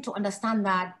don't seem to understand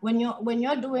that when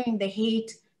you're doing the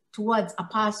hate towards a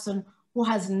person who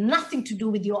has nothing to do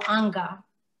with your anger,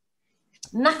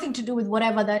 nothing to do with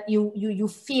whatever that you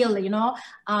feel, you know,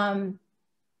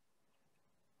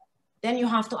 then you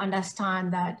have to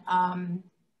understand that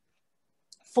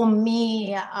for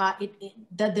me,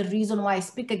 the reason why I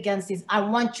speak against this, I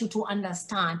want you to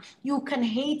understand. You can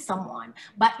hate someone,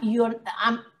 but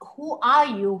who are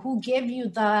you? Who gave you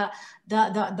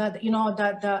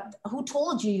who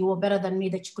told you were better than me,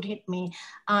 that you could hit me?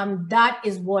 That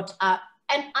is what.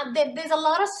 There's a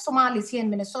lot of Somalis here in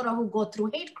Minnesota who go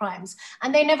through hate crimes,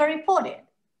 and they never report it.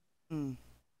 Mm.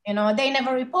 You know, they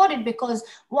never report it because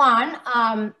one,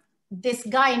 this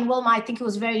guy in Wilma, I think he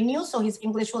was very new, so his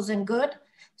English wasn't good.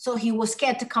 So he was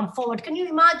scared to come forward. Can you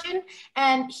imagine?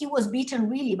 And he was beaten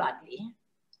really badly,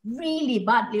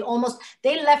 almost.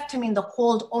 They left him in the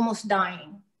cold, almost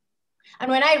dying. And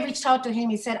when I reached out to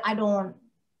him, he said, I don't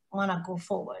want to go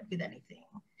forward with anything.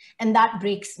 And that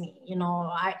breaks me. You know,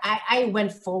 I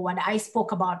went forward. I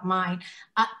spoke about mine.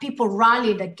 People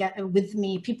rallied with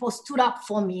me. People stood up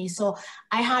for me. So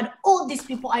I had all these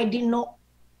people I didn't know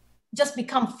just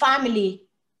become family.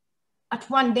 At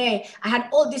one day, I had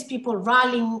all these people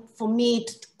rallying for me,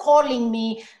 calling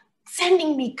me,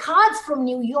 sending me cards from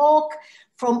New York,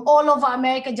 from all over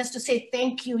America, just to say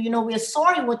thank you. You know, we're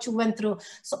sorry what you went through.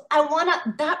 So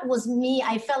that was me.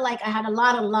 I felt like I had a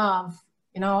lot of love.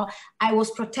 You know, I was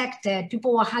protected.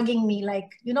 People were hugging me,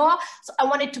 like, you know, so I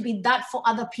wanted to be that for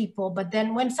other people. But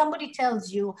then when somebody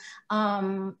tells you,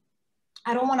 I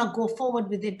don't want to go forward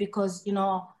with it because, you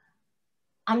know,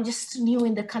 I'm just new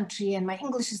in the country and my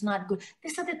English is not good.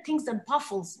 These are the things that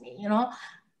baffles me, you know?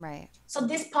 Right. So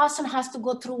this person has to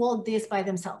go through all this by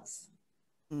themselves.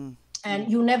 Mm.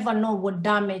 And you never know what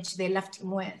damage they left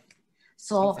him with.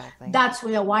 So exactly. That's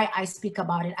why I speak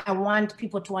about it. I want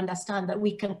people to understand that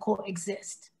we can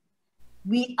coexist.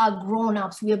 We are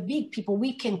grown-ups. We are big people.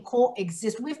 We can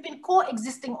coexist. We've been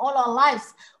coexisting all our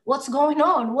lives. What's going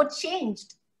on? What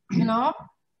changed? You know?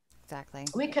 Exactly.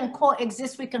 We can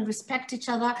coexist, we can respect each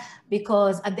other,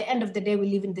 because at the end of the day, we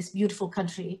live in this beautiful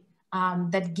country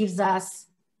that gives us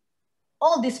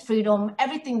all this freedom,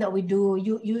 everything that we do.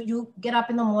 You get up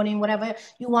in the morning, whatever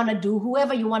you want to do,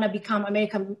 whoever you want to become,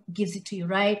 America gives it to you,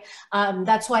 right?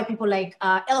 That's why people like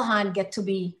Ilhan get to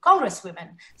be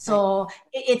congresswomen. So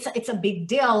right. It's a big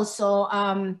deal. So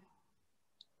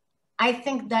I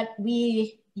think that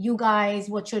you guys,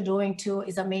 what you're doing too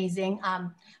is amazing.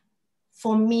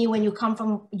 For me, when you come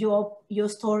from your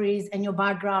stories and your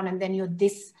background, and then you're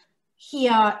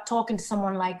here talking to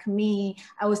someone like me.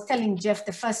 I was telling Jeff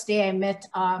the first day I met,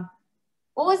 what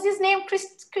was his name?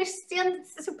 Christian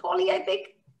Supoli, I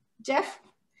think, Jeff.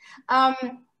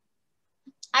 I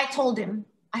told him,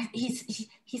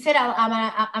 he said,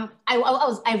 I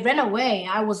ran away.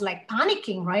 I was like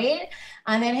panicking, right?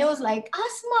 And then he was like,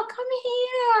 Asma, come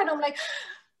here. And I'm like,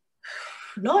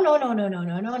 no.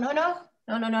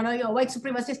 No, you're a white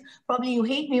supremacist. Probably you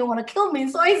hate me, you want to kill me.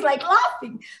 So he's like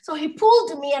laughing. So he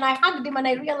pulled me and I hugged him, and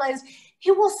I realized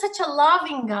he was such a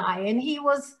loving guy. And he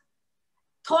was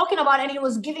talking about, and he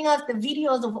was giving us the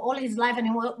videos of all his life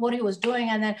and what he was doing.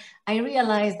 And then I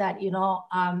realized that, you know,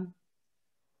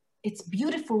 it's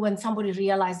beautiful when somebody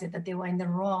realizes that they were in the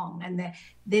wrong, and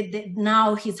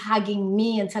now he's hugging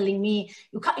me and telling me,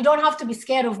 you don't have to be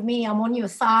scared of me. I'm on your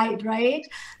side, right?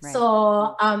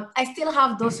 So I still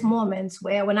have those moments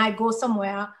where when I go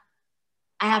somewhere,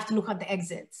 I have to look at the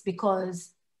exits, because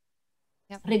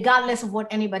regardless of what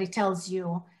anybody tells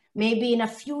you, Maybe in a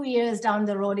few years down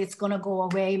the road, it's going to go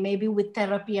away, maybe with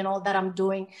therapy and all that I'm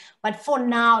doing. But for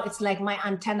now, it's like my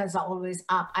antennas are always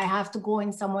up. I have to go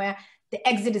in somewhere. The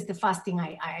exit is the first thing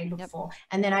I look for.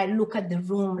 And then I look at the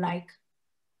room like,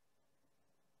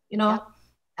 you know. Yep.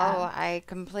 Oh, I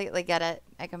completely get it.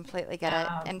 I completely get it.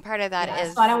 And part of that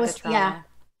is so the trauma.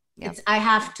 Yeah. Yep. I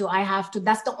have to.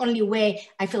 That's the only way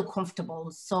I feel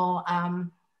comfortable. So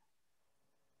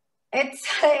we've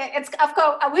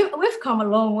come a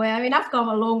long way. I mean, I've come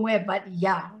a long way, but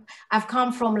yeah, I've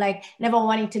come from like never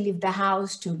wanting to leave the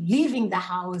house to leaving the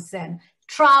house and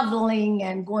traveling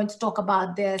and going to talk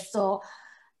about this. So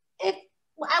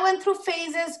I went through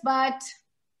phases, but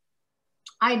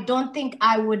I don't think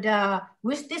I would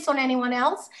wish this on anyone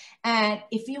else. And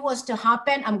if it was to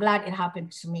happen, I'm glad it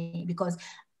happened to me because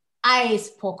I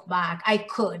spoke back. I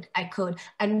could.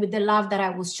 And with the love that I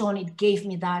was shown, it gave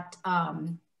me that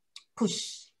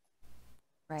push.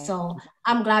 Right. So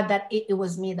I'm glad that it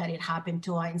was me that it happened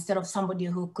to, instead of somebody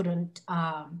who couldn't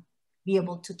be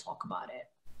able to talk about it.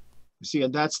 See,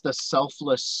 and that's the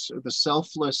selfless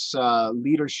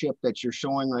leadership that you're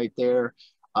showing right there.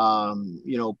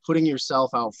 You know, putting yourself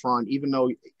out front, even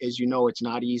though, as you know, it's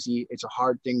not easy. It's a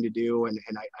hard thing to do, and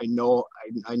I know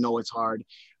it's hard.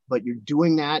 But you're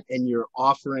doing that, and you're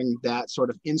offering that sort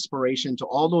of inspiration to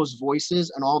all those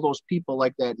voices and all those people,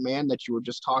 like that man that you were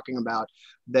just talking about,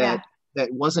 that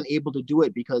wasn't able to do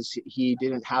it because he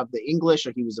didn't have the English,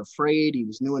 or he was afraid, he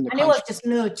was new in the country. And he was just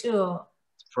new too.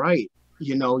 Right.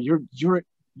 You know, you're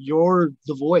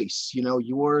the voice. You know,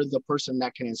 you're the person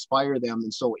that can inspire them.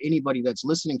 And so anybody that's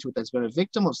listening to it that's been a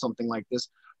victim of something like this,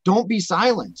 don't be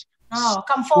silent. No,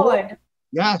 come forward.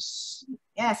 Yes.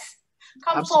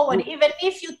 Come Absolutely. Forward. Even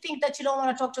if you think that you don't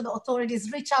want to talk to the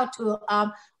authorities, reach out to,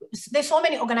 there's so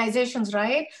many organizations,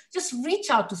 right? Just reach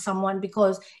out to someone,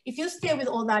 because if you stay with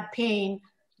all that pain,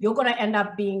 you're going to end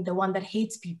up being the one that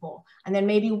hates people. And then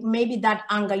maybe that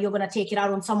anger, you're going to take it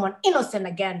out on someone innocent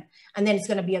again. And then it's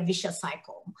going to be a vicious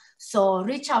cycle. So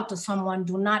reach out to someone.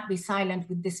 Do not be silent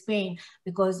with this pain,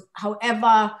 because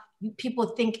however people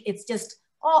think it's just,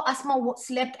 oh, Asma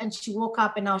slept and she woke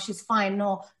up and now she's fine.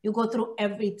 No, you go through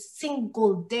every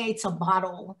single day. It's a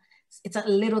battle. It's a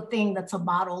little thing that's a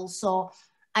battle. So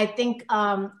I think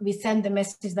we send the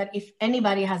message that if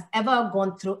anybody has ever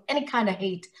gone through any kind of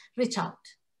hate, reach out,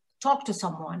 talk to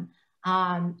someone.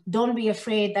 Don't be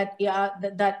afraid that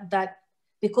that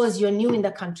because you're new in the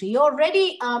country, you're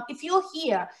already, if you're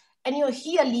here and you're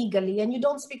here legally and you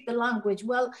don't speak the language,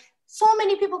 well, so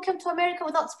many people came to America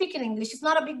without speaking English. It's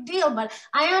not a big deal, but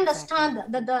I understand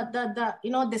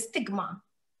the stigma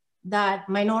that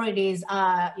minorities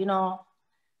are,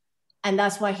 and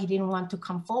that's why he didn't want to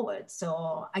come forward.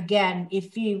 So again,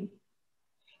 if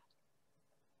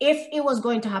it was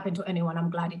going to happen to anyone, I'm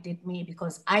glad it did me,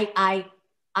 because I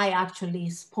actually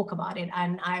spoke about it,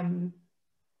 and I'm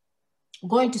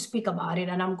going to speak about it,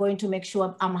 and I'm going to make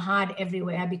sure I'm heard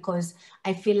everywhere, because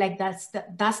I feel like that's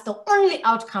the only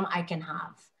outcome I can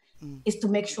have, is to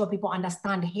make sure people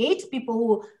understand hate, people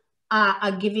who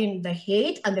are giving the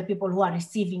hate and the people who are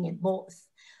receiving it both.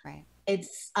 Right.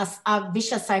 It's a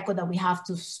vicious cycle that we have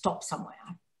to stop somewhere.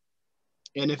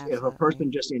 And if a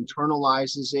person just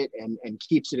internalizes it and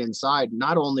keeps it inside,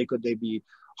 not only could they be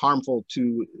harmful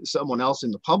to someone else in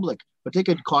the public, but they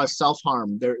could cause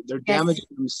self-harm. They're damaging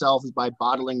themselves by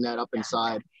bottling that up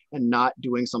inside and not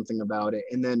doing something about it.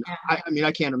 And then, I mean,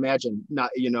 I can't imagine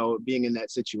not, being in that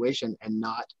situation and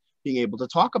not being able to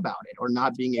talk about it, or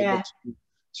not being able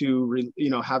to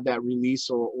have that release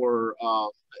or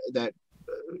that,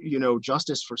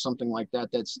 justice for something like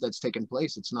that's taken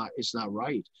place. It's not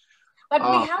right. But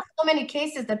we have so many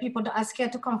cases that people are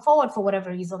scared to come forward for whatever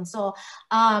reason. So,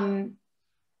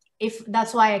 if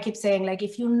that's why I keep saying, like,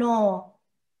 if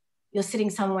you're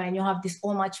sitting somewhere and you have this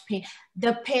so much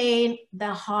pain,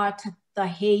 the heart, the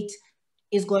hate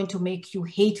is going to make you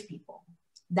hate people.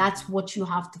 That's what you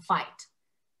have to fight.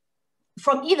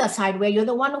 From either side, where you're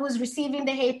the one who is receiving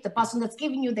the hate, the person that's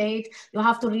giving you the hate, you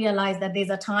have to realize that there's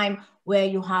a time where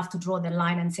you have to draw the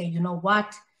line and say, you know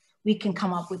what, we can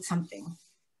come up with something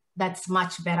that's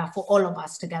much better for all of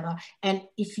us together. And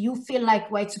if you feel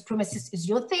like white supremacist is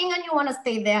your thing and you want to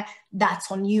stay there, that's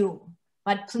on you.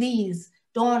 But please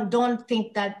don't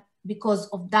think that because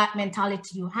of that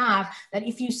mentality you have, that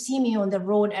if you see me on the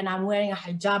road and I'm wearing a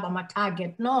hijab, I'm a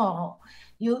target. No,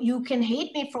 you can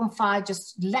hate me from far,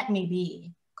 just let me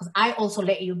be, because I also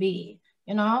let you be,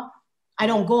 I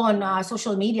don't go on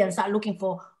social media and start looking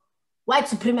for white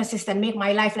supremacists and make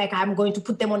my life like I'm going to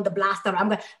put them on the blaster.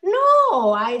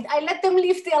 No, I let them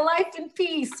live their life in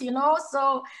peace,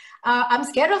 So I'm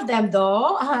scared of them,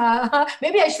 though.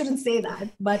 Maybe I shouldn't say that,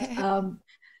 but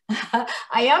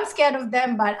I am scared of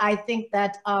them, but I think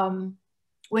that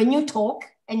when you talk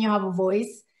and you have a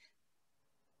voice,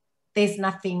 there's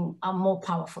nothing more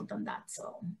powerful than that.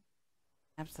 So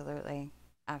Absolutely.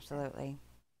 Absolutely.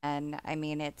 And I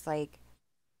mean, it's like,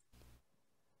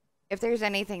 if there's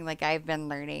anything like I've been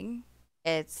learning,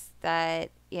 it's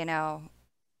that, you know,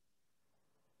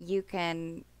 you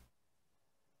can,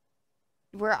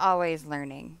 we're always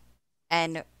learning,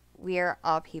 and we are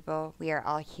all people, we are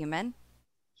all human.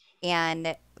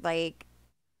 And like,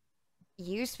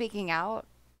 you speaking out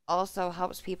also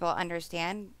helps people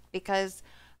understand, because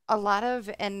a lot of,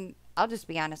 and I'll just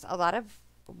be honest, a lot of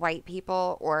white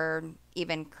people or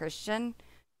even Christian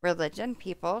religion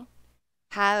people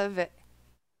have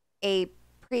a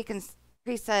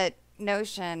preset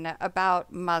notion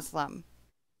about Muslim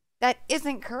that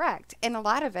isn't correct. And a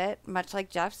lot of it, much like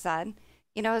Jeff said,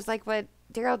 you know, is like what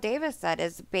Daryl Davis said,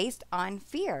 is based on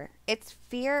fear. It's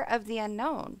fear of the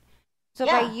unknown. So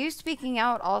by yeah, you speaking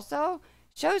out also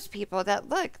shows people that,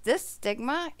 look, this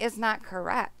stigma is not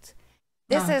correct.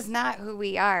 This no, is not who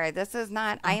we are. This is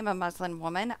not, I no, am a Muslim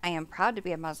woman. I am proud to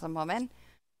be a Muslim woman,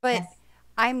 but yes,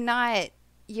 I'm not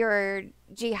your I'm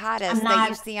jihadist that you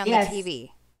not, see on the yes, TV, you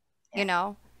yes,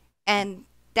 know? And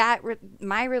that,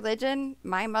 my religion,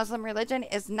 my Muslim religion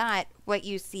is not what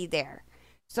you see there.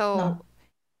 So no,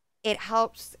 it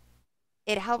helps,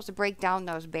 it helps break down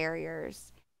those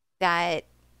barriers that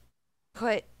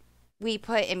put we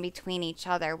put in between each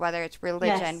other, whether it's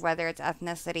religion, yes, whether it's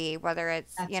ethnicity, whether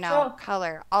it's, you that's know, true.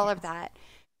 color, all of Yes, that.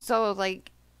 So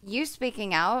like, you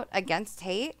speaking out against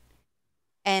hate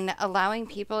and allowing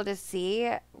people to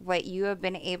see what you have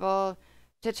been able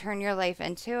to turn your life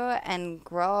into and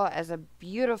grow as a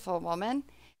beautiful woman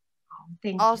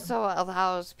thank you. also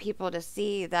allows people to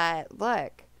see that,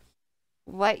 look,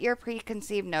 what your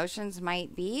preconceived notions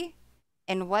might be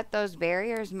and what those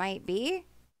barriers might be.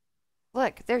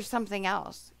 Look, there's something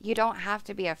else. You don't have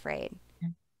to be afraid, you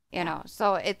Yeah, know.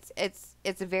 So it's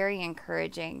very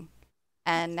encouraging,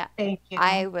 and thank you.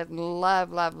 I would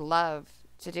love, love, love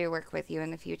to do work with you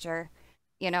in the future.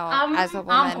 You know, as a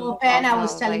I'm woman, open. I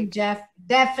was also, telling like, Jeff,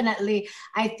 definitely.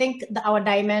 I think our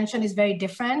dimension is very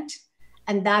different.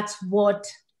 And that's what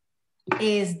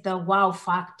is the wow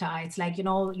factor. It's like, you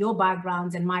know, your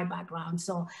backgrounds and my background.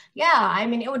 So yeah, I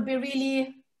mean, it would be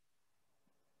really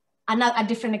a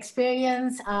different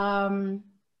experience.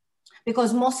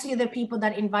 Because mostly the people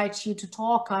that invite you to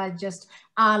talk are just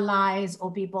allies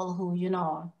or people who, you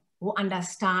know, who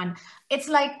understand. It's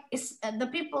like, it's the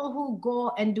people who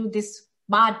go and do these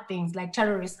bad things like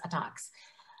terrorist attacks.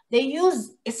 They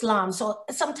use Islam. So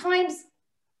sometimes,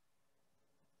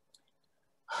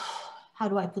 how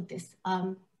do I put this?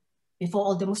 Before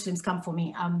all the Muslims come for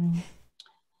me.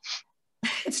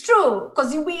 It's true,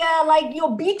 because we are like,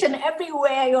 you're beaten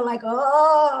everywhere. You're like,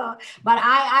 oh, but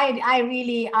I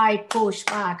really, I push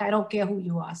back. I don't care who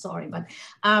you are. Sorry, but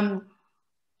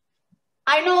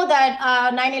I know that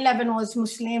 9/11 was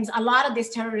Muslims. A lot of these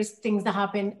terrorist things that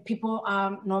happen, people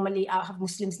normally have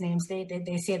Muslims names.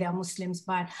 They say they're Muslims,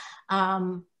 but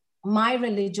my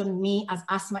religion, me as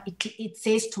Asma, it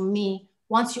says to me,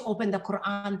 once you open the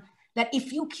Quran, that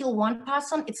if you kill one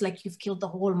person, it's like you've killed the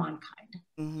whole mankind.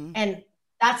 mm-hmm. And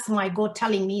that's my God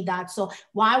telling me that. So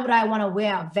why would I want to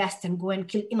wear a vest and go and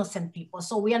kill innocent people?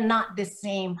 So we are not the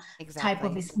same type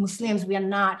of Exactly. Muslims. We are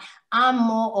not. I'm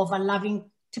more of a loving,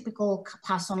 typical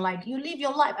person. Like, you live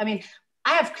your life. I mean,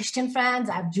 I have Christian friends,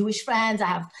 I have Jewish friends, I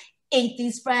have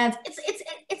atheist friends.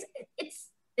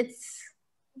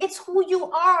 It's who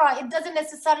you are. It doesn't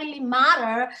necessarily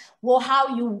matter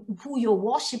who you're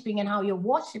worshiping and how you're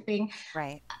worshiping,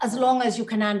 Right. as long as you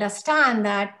can understand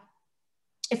that.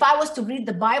 If I was to read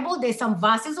the Bible, there's some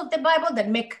verses of the Bible that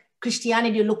make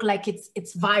Christianity look like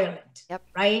it's violent, Yep.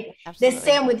 right? Absolutely. The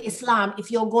same with Islam. If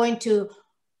you're going to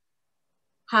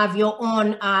have your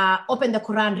own, open the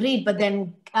Quran, read, but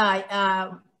then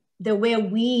the way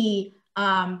we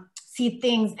see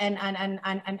things,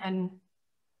 and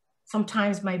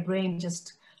sometimes my brain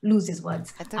just loses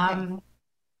words. It's okay.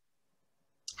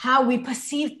 How we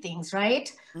perceive things, right?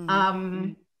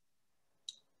 Mm-hmm.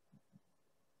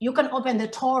 You can open the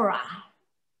Torah,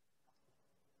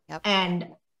 Yep. and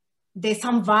there's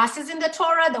some verses in the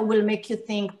Torah that will make you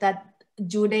think that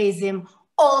Judaism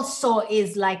also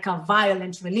is like a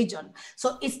violent religion.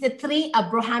 So it's the three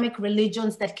Abrahamic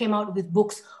religions that came out with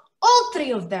books, all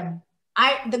three of them.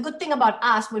 The good thing about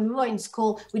us, when we were in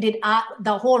school, we did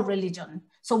the whole religion.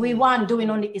 So we weren't doing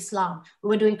only Islam. We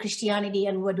were doing Christianity,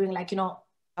 and we were doing, like, you know,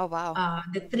 Oh, wow.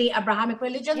 the three Abrahamic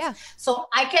religions. Yeah. So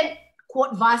I can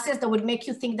quote verses that would make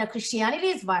you think that Christianity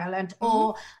is violent,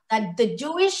 or that the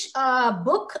Jewish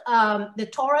book, the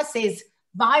Torah, says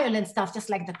violent stuff, just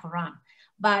like the Quran.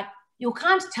 But you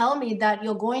can't tell me that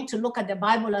you're going to look at the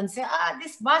Bible and say,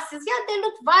 these verses, yeah, they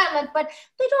look violent, but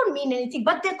they don't mean anything.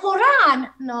 But the Quran,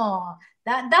 no,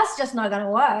 that's just not going to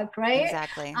work, right?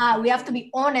 Exactly. We have to be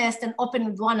honest and open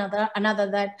with one another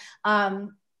that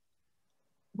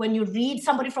when you read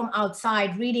somebody from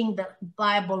outside, reading the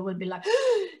Bible will be like,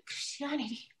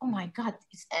 Christianity, oh my God,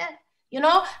 is that? You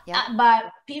know,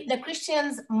 but the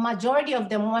Christians, majority of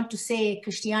them want to say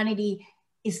Christianity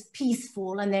is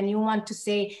peaceful. And then you want to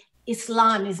say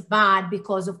Islam is bad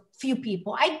because of few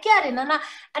people. I get it. And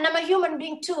I'm a human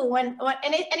being too. When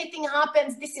anything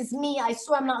happens, this is me. I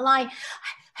swear I'm not lying.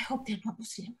 I hope they're not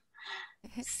Muslim.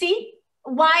 See?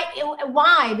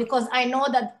 Why? Because I know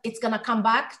that it's going to come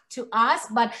back to us.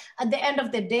 But at the end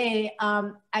of the day,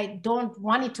 I don't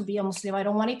want it to be a Muslim. I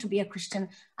don't want it to be a Christian.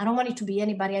 I don't want it to be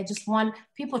anybody. I just want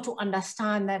people to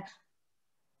understand that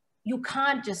you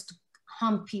can't just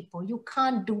harm people. You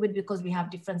can't do it because we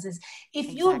have differences.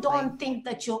 If you don't think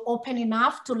that you're open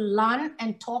enough to learn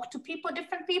and talk to people,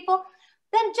 different people,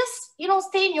 then just,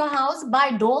 stay in your house,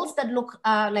 buy dolls that look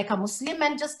like a Muslim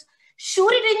and just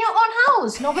shoot it in your own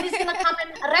house. Nobody's gonna come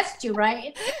and arrest you,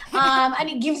 right? And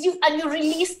it gives you, and you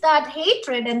release that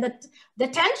hatred and the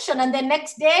tension. And the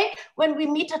next day when we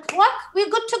meet at work, we're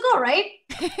good to go, right?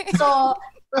 So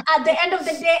at the end of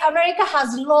the day, America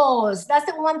has laws.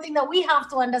 That's the one thing that we have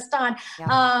to understand.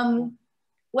 Yeah.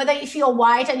 Whether if you're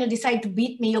white and you decide to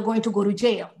beat me, you're going to go to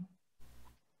jail,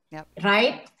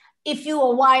 right? If you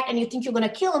are white and you think you're gonna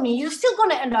kill me, you're still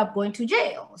gonna end up going to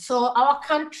jail. So our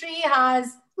country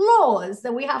has laws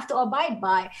that we have to abide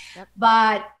by.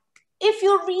 But if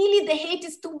you really, the hate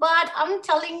is too bad, I'm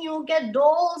telling you, get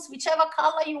dolls, whichever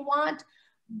color you want,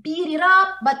 beat it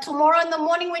up. But tomorrow in the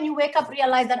morning when you wake up,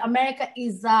 realize that America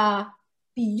is a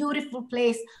beautiful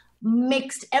place,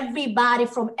 mixed, everybody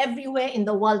from everywhere in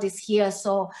the world is here.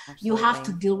 So you have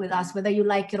to deal with us, whether you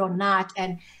like it or not.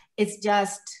 And it's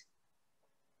just,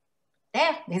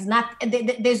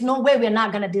 there's no way we're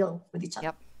not gonna deal with each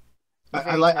other.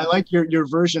 I like your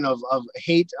version of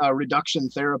hate reduction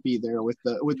therapy there with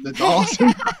the dolls.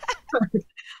 Come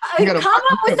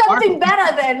up with something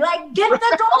better then. Like, get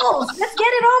the dolls. Let's get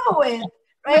it over with,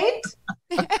 right?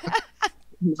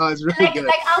 No, it's really good.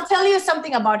 Like, I'll tell you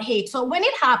something about hate. So when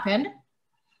it happened,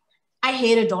 I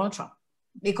hated Donald Trump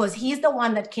because he's the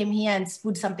one that came here and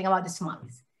spewed something about the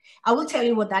Somalis. I will tell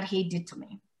you what that hate did to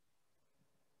me.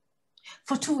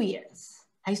 For 2 years,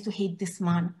 I used to hate this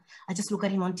man. I just look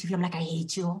at him on TV. I'm like, I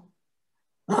hate you.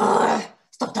 Ugh,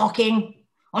 stop talking.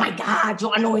 Oh my God,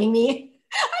 you're annoying me.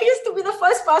 I used to be the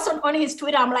first person on his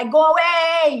Twitter. I'm like, go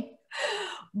away.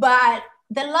 But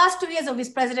the last 2 years of his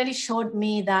presidency showed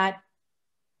me that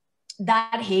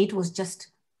hate was just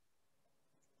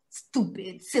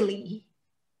stupid, silly.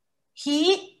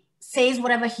 He says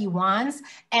whatever he wants,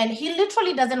 and he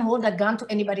literally doesn't hold a gun to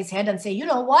anybody's head and say, you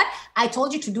know what? I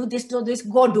told you to do this,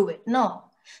 go do it. No.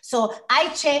 So I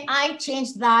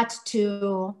changed that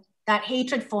to that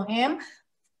hatred for him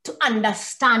to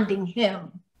understanding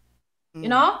him,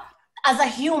 as a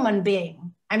human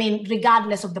being. I mean,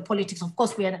 regardless of the politics, of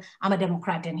course, I'm a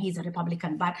Democrat and he's a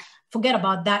Republican, but forget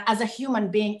about that. As a human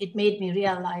being, it made me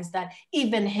realize that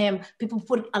even him, people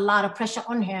put a lot of pressure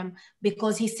on him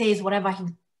because he says whatever he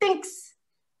thinks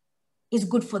is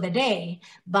good for the day,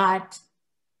 but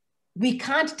we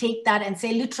can't take that and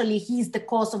say literally he's the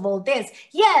cause of all this.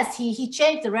 Yes, he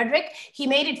changed the rhetoric. He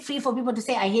made it free for people to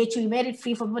say, I hate you. He made it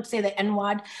free for people to say the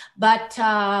N-word. But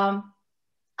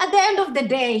at the end of the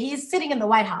day, he's sitting in the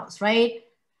White House, right?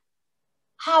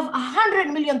 Have 100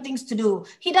 million things to do.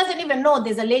 He doesn't even know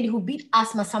there's a lady who beat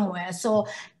Asma somewhere. So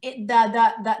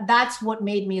that's what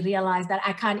made me realize that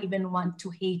I can't even want to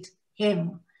hate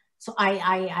him. So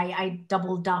I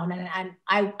doubled down, and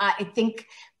I think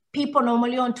people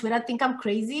normally on Twitter think I'm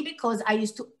crazy because I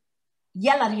used to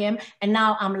yell at him, and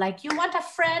now I'm like, you want a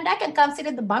friend? I can come sit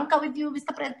in the bunker with you,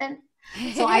 Mr. President.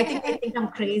 So I think I'm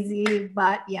crazy,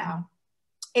 but yeah,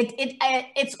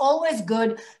 it's always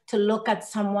good to look at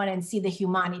someone and see the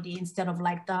humanity instead of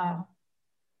like the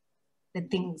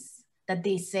things that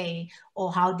they say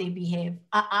or how they behave.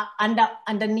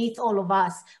 Underneath all of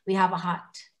us, we have a heart.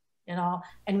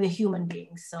 And we're human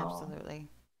beings. So absolutely.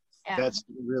 Yeah. That's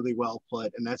really well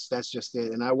put. And that's just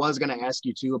it. And I was going to ask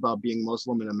you too about being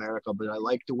Muslim in America, but I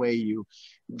like the way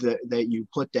that you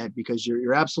put that, because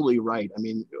you're absolutely right. I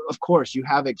mean, of course you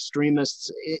have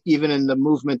extremists, even in the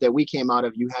movement that we came out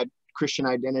of, you had Christian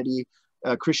identity,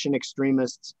 Christian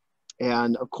extremists.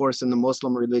 And of course, in the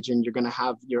Muslim religion, you're going to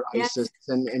have your ISIS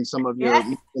and some of your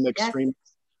Muslim extremists.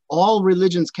 All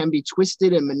religions can be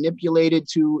twisted and manipulated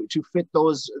to fit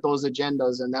those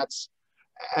agendas, and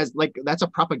as like, that's a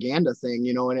propaganda thing,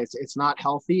 you know, and it's not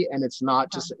healthy, and it's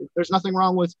not just, there's nothing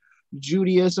wrong with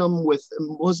Judaism, with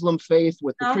Muslim faith,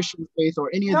 with the Christian faith, or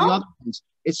any of the other ones.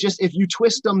 It's just, if you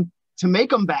twist them to make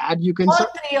them bad, you can. All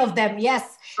three of them,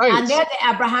 yes. Right. And they're the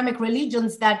Abrahamic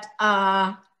religions that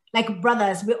like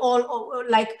brothers, we all,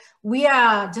 like, we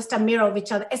are just a mirror of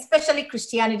each other, especially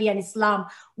Christianity and Islam.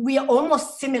 We are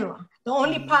almost similar. The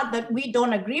only part that we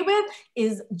don't agree with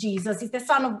is Jesus. He's the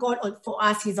Son of God, or for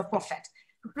us, he's a prophet.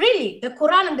 Really, the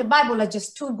Quran and the Bible are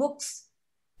just two books,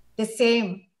 the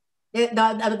same.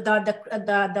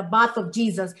 The birth of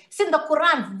Jesus, it's in the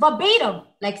Quran verbatim,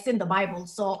 like it's in the Bible.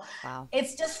 So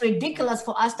it's just ridiculous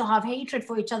for us to have hatred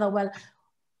for each other. Well,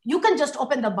 you can just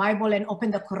open the Bible and open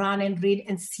the Quran and read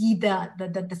and see the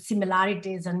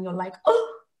similarities, and you're like,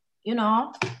 oh, you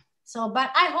know. So, but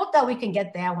I hope that we can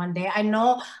get there one day. I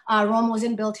know Rome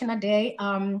wasn't built in a day.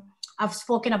 I've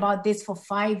spoken about this for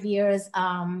 5 years.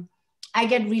 I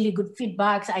get really good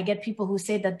feedbacks. I get people who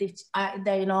say that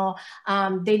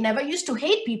they never used to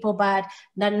hate people, but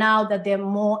that now that they're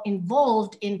more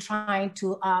involved in trying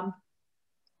to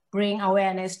bring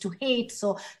awareness to hate.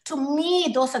 So to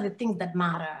me, those are the things that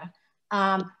matter.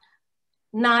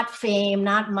 Not fame,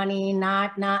 not money,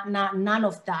 none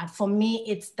of that. For me,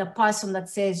 it's the person that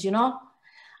says, you know,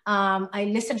 I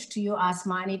listened to you,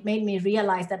 Asma, and it made me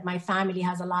realize that my family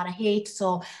has a lot of hate.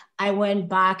 So I went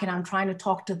back and I'm trying to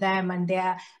talk to them, and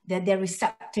they're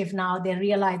receptive now. They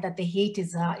realize that the hate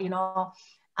is,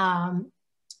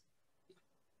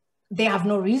 they have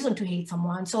no reason to hate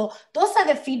someone. So those are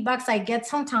the feedbacks I get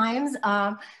sometimes.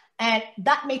 And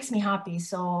that makes me happy.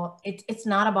 So it's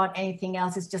not about anything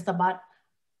else. It's just about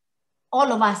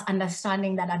all of us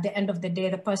understanding that at the end of the day,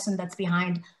 the person that's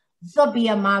behind the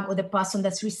beer mug or the person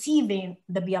that's receiving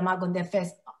the beer mug on their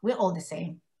face, we're all the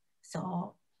same.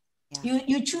 So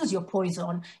you choose your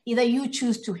poison. Either you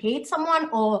choose to hate someone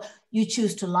or you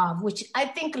choose to love, which I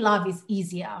think love is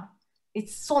easier.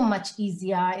 It's so much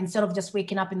easier, instead of just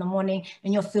waking up in the morning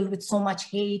and you're filled with so much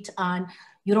hate and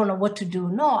you don't know what to do.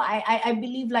 No, I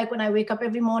believe, like, when I wake up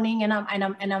every morning and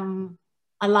I'm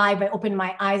alive, I open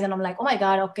my eyes and I'm like, oh my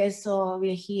God, okay, so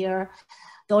we're here.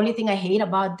 The only thing I hate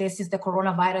about this is the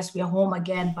coronavirus. We're home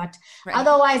again. But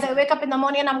otherwise, I wake up in the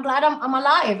morning and I'm glad I'm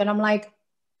alive. And I'm like,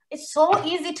 it's so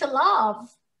easy to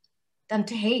love than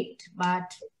to hate.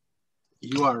 But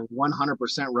you are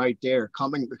 100% right there.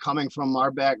 Coming from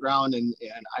our background, and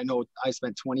I know I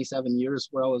spent 27 years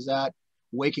where I was at,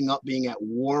 waking up being at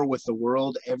war with the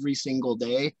world every single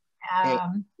day.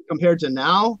 Compared to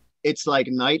now, it's like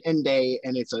night and day,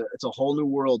 and it's a whole new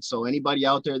world. So anybody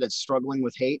out there that's struggling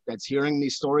with hate, that's hearing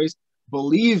these stories,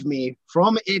 believe me,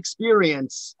 from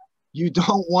experience, you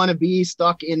don't want to be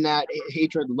stuck in that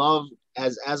hatred. Love,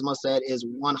 as Asma said, is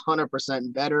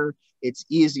 100% better. It's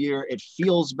easier. It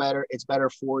feels better. It's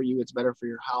better for you. It's better for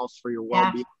your health, for your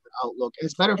well-being, your outlook. And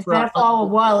it's better for our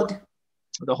world.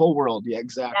 The whole world. Yeah,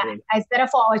 exactly. Yeah, it's better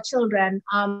for our children.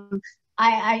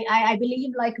 I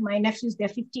believe, like, my nephews, they're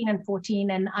 15 and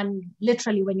 14, and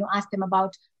literally when you ask them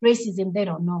about racism, they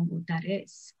don't know what that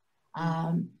is.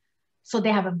 So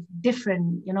they have a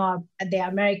different, you know, they're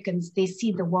Americans, they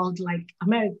see the world like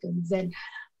Americans. And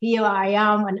here I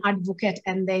am, an advocate,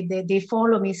 and they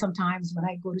follow me sometimes when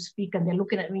I go to speak, and they're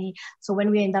looking at me. So when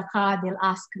we're in the car, they'll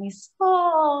ask me,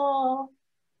 so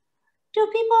do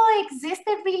people exist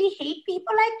that really hate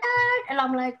people like that? And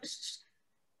I'm like,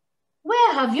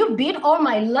 where have you been all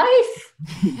my life?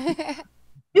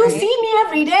 You see me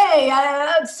every day.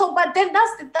 But then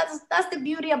that's the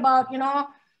beauty about, you know,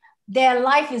 their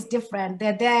life is different.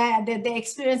 Their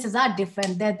experiences are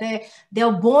different.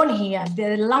 They're born here.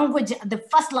 Their language, the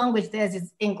first language theirs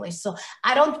is English. So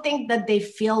I don't think that they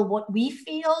feel what we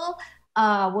feel,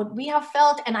 what we have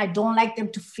felt, and I don't like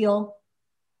them to feel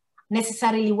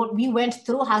necessarily what we went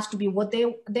through has to be what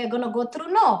they're going to go through.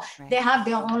 No, they have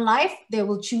their own life. They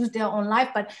will choose their own life.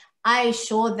 But I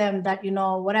show them that, you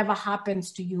know, whatever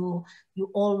happens to you,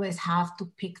 you always have to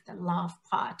pick the love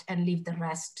part and leave the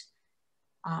rest,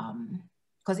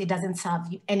 because it doesn't serve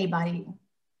anybody.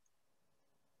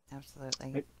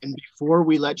 Absolutely. And before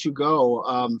we let you go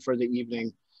for the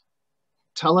evening,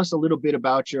 tell us a little bit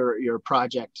about your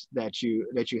project that you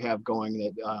have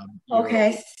going.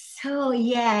 Okay, so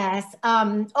yes.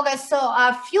 Okay, so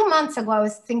a few months ago, I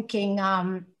was thinking,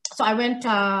 so I went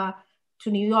to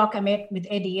New York. I met with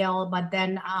ADL, but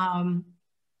then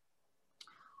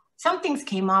some things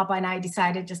came up and I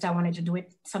decided I wanted to do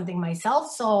something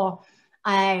myself. So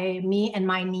me and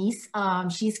my niece,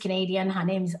 she's Canadian, her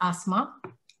name is Asma.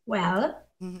 Well,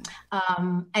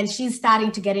 and she's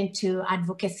starting to get into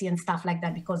advocacy and stuff like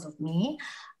that because of me.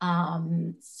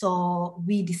 So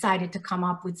we decided to come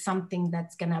up with something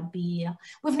that's gonna be,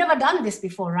 we've never done this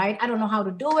before, right? I don't know how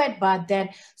to do it, but then,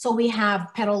 so we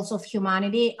have Petals of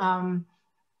Humanity.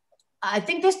 I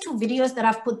think there's 2 videos that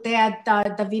I've put there.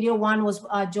 The video one was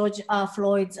George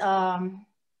Floyd's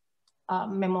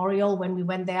memorial. When we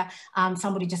went there,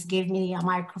 somebody just gave me a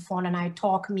microphone and I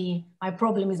talk. My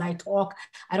problem is I talk.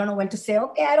 I don't know when to say,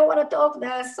 okay, I don't want to talk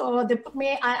there. So they put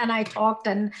me and I talked.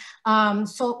 And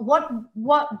so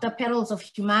what the Petals of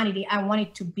Humanity, I want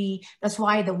it to be, that's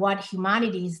why the word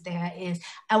humanity is there, is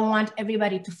I want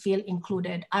everybody to feel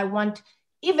included. I want,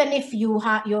 even if you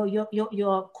have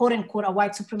you're quote unquote a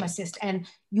white supremacist and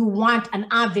you want an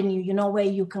avenue, you know, where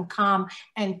you can come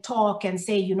and talk and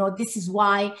say, you know, this is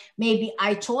why maybe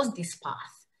I chose this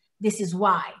path. This is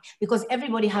why, because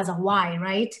everybody has a why,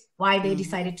 right? Why they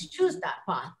decided to choose that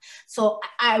path. So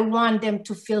I want them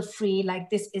to feel free, like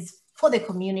this is for the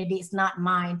community, it's not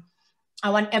mine.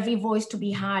 I want every voice to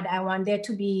be heard. I want there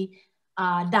to be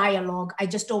dialogue. I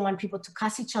just don't want people to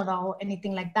cuss each other or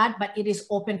anything like that, but it is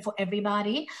open for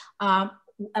everybody, a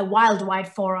worldwide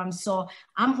forum. So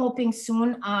I'm hoping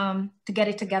soon to get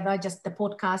it together, just the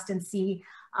podcast, and see,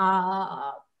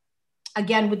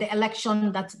 again, with the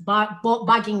election that's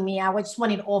bugging me, I just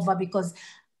want it over, because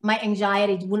my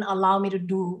anxiety wouldn't allow me to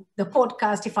do the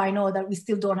podcast if I know that we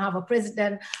still don't have a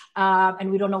president, and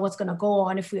we don't know what's gonna go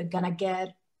on, if we're gonna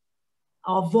get,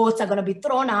 our votes are gonna be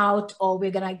thrown out, or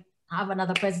we're gonna have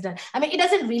another president. I mean, it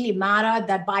doesn't really matter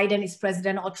that Biden is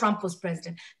president or Trump was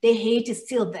president. The hate is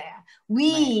still there.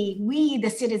 We, the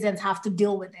citizens, have to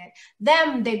deal with it.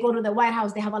 Them, they go to the White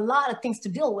House, they have a lot of things to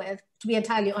deal with, to be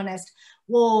entirely honest.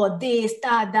 Whoa, this,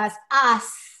 that's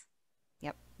us.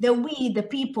 Yep. We, the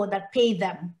people that pay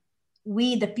them,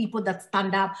 we, the people that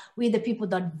stand up, we, the people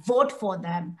that vote for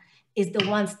them, is the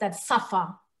ones that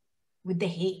suffer with the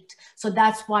hate. So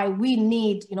that's why we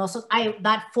need, you know, so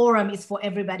that forum is for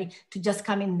everybody to just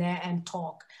come in there and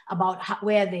talk about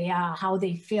where they are, how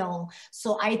they feel.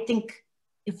 So I think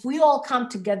if we all come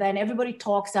together and everybody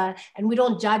talks and we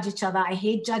don't judge each other, I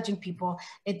hate judging people.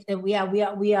 We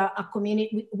are a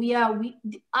community.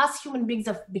 Us human beings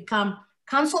have become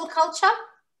cancel culture,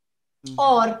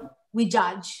 or we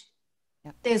judge.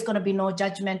 Yep. There's going to be no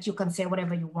judgment. You can say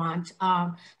whatever you want,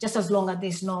 just as long as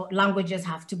there's no languages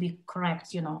have to be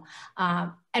correct, you know.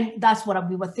 And that's what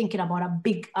we were thinking about, a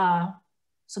big,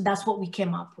 so that's what we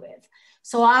came up with.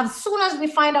 So as soon as we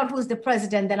find out who's the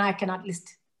president, then I can at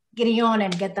least get on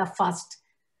and get the first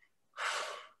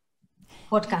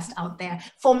podcast out there.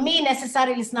 For me,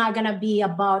 necessarily, it's not going to be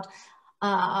about,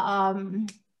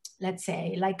 let's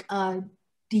say, like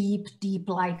deep,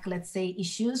 like, let's say,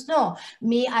 issues. No,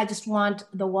 I just want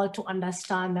the world to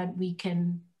understand that we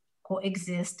can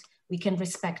coexist, we can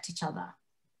respect each other.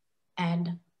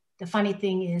 And the funny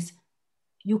thing is,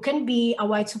 you can be a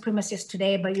white supremacist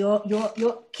today, but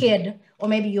your kid, or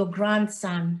maybe your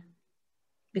grandson,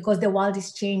 because the world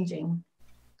is changing,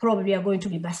 probably are going to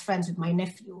be best friends with my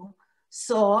nephew.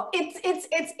 So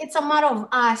it's a matter of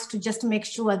us to just make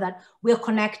sure that we're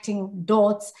connecting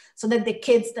dots so that the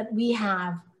kids that we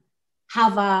have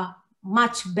a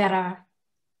much better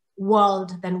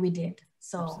world than we did.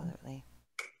 So, absolutely.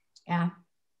 Yeah.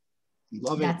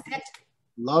 Love it. That's it.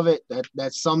 Love it.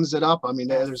 That sums it up. I mean,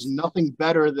 there's nothing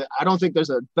better that, I don't think there's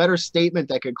a better statement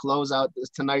that could close out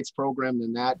tonight's program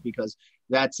than that, because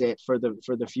that's it for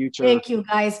the future. Thank you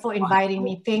guys for inviting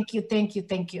me. Thank you.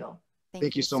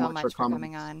 Thank you so much for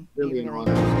coming on. Really an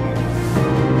honor.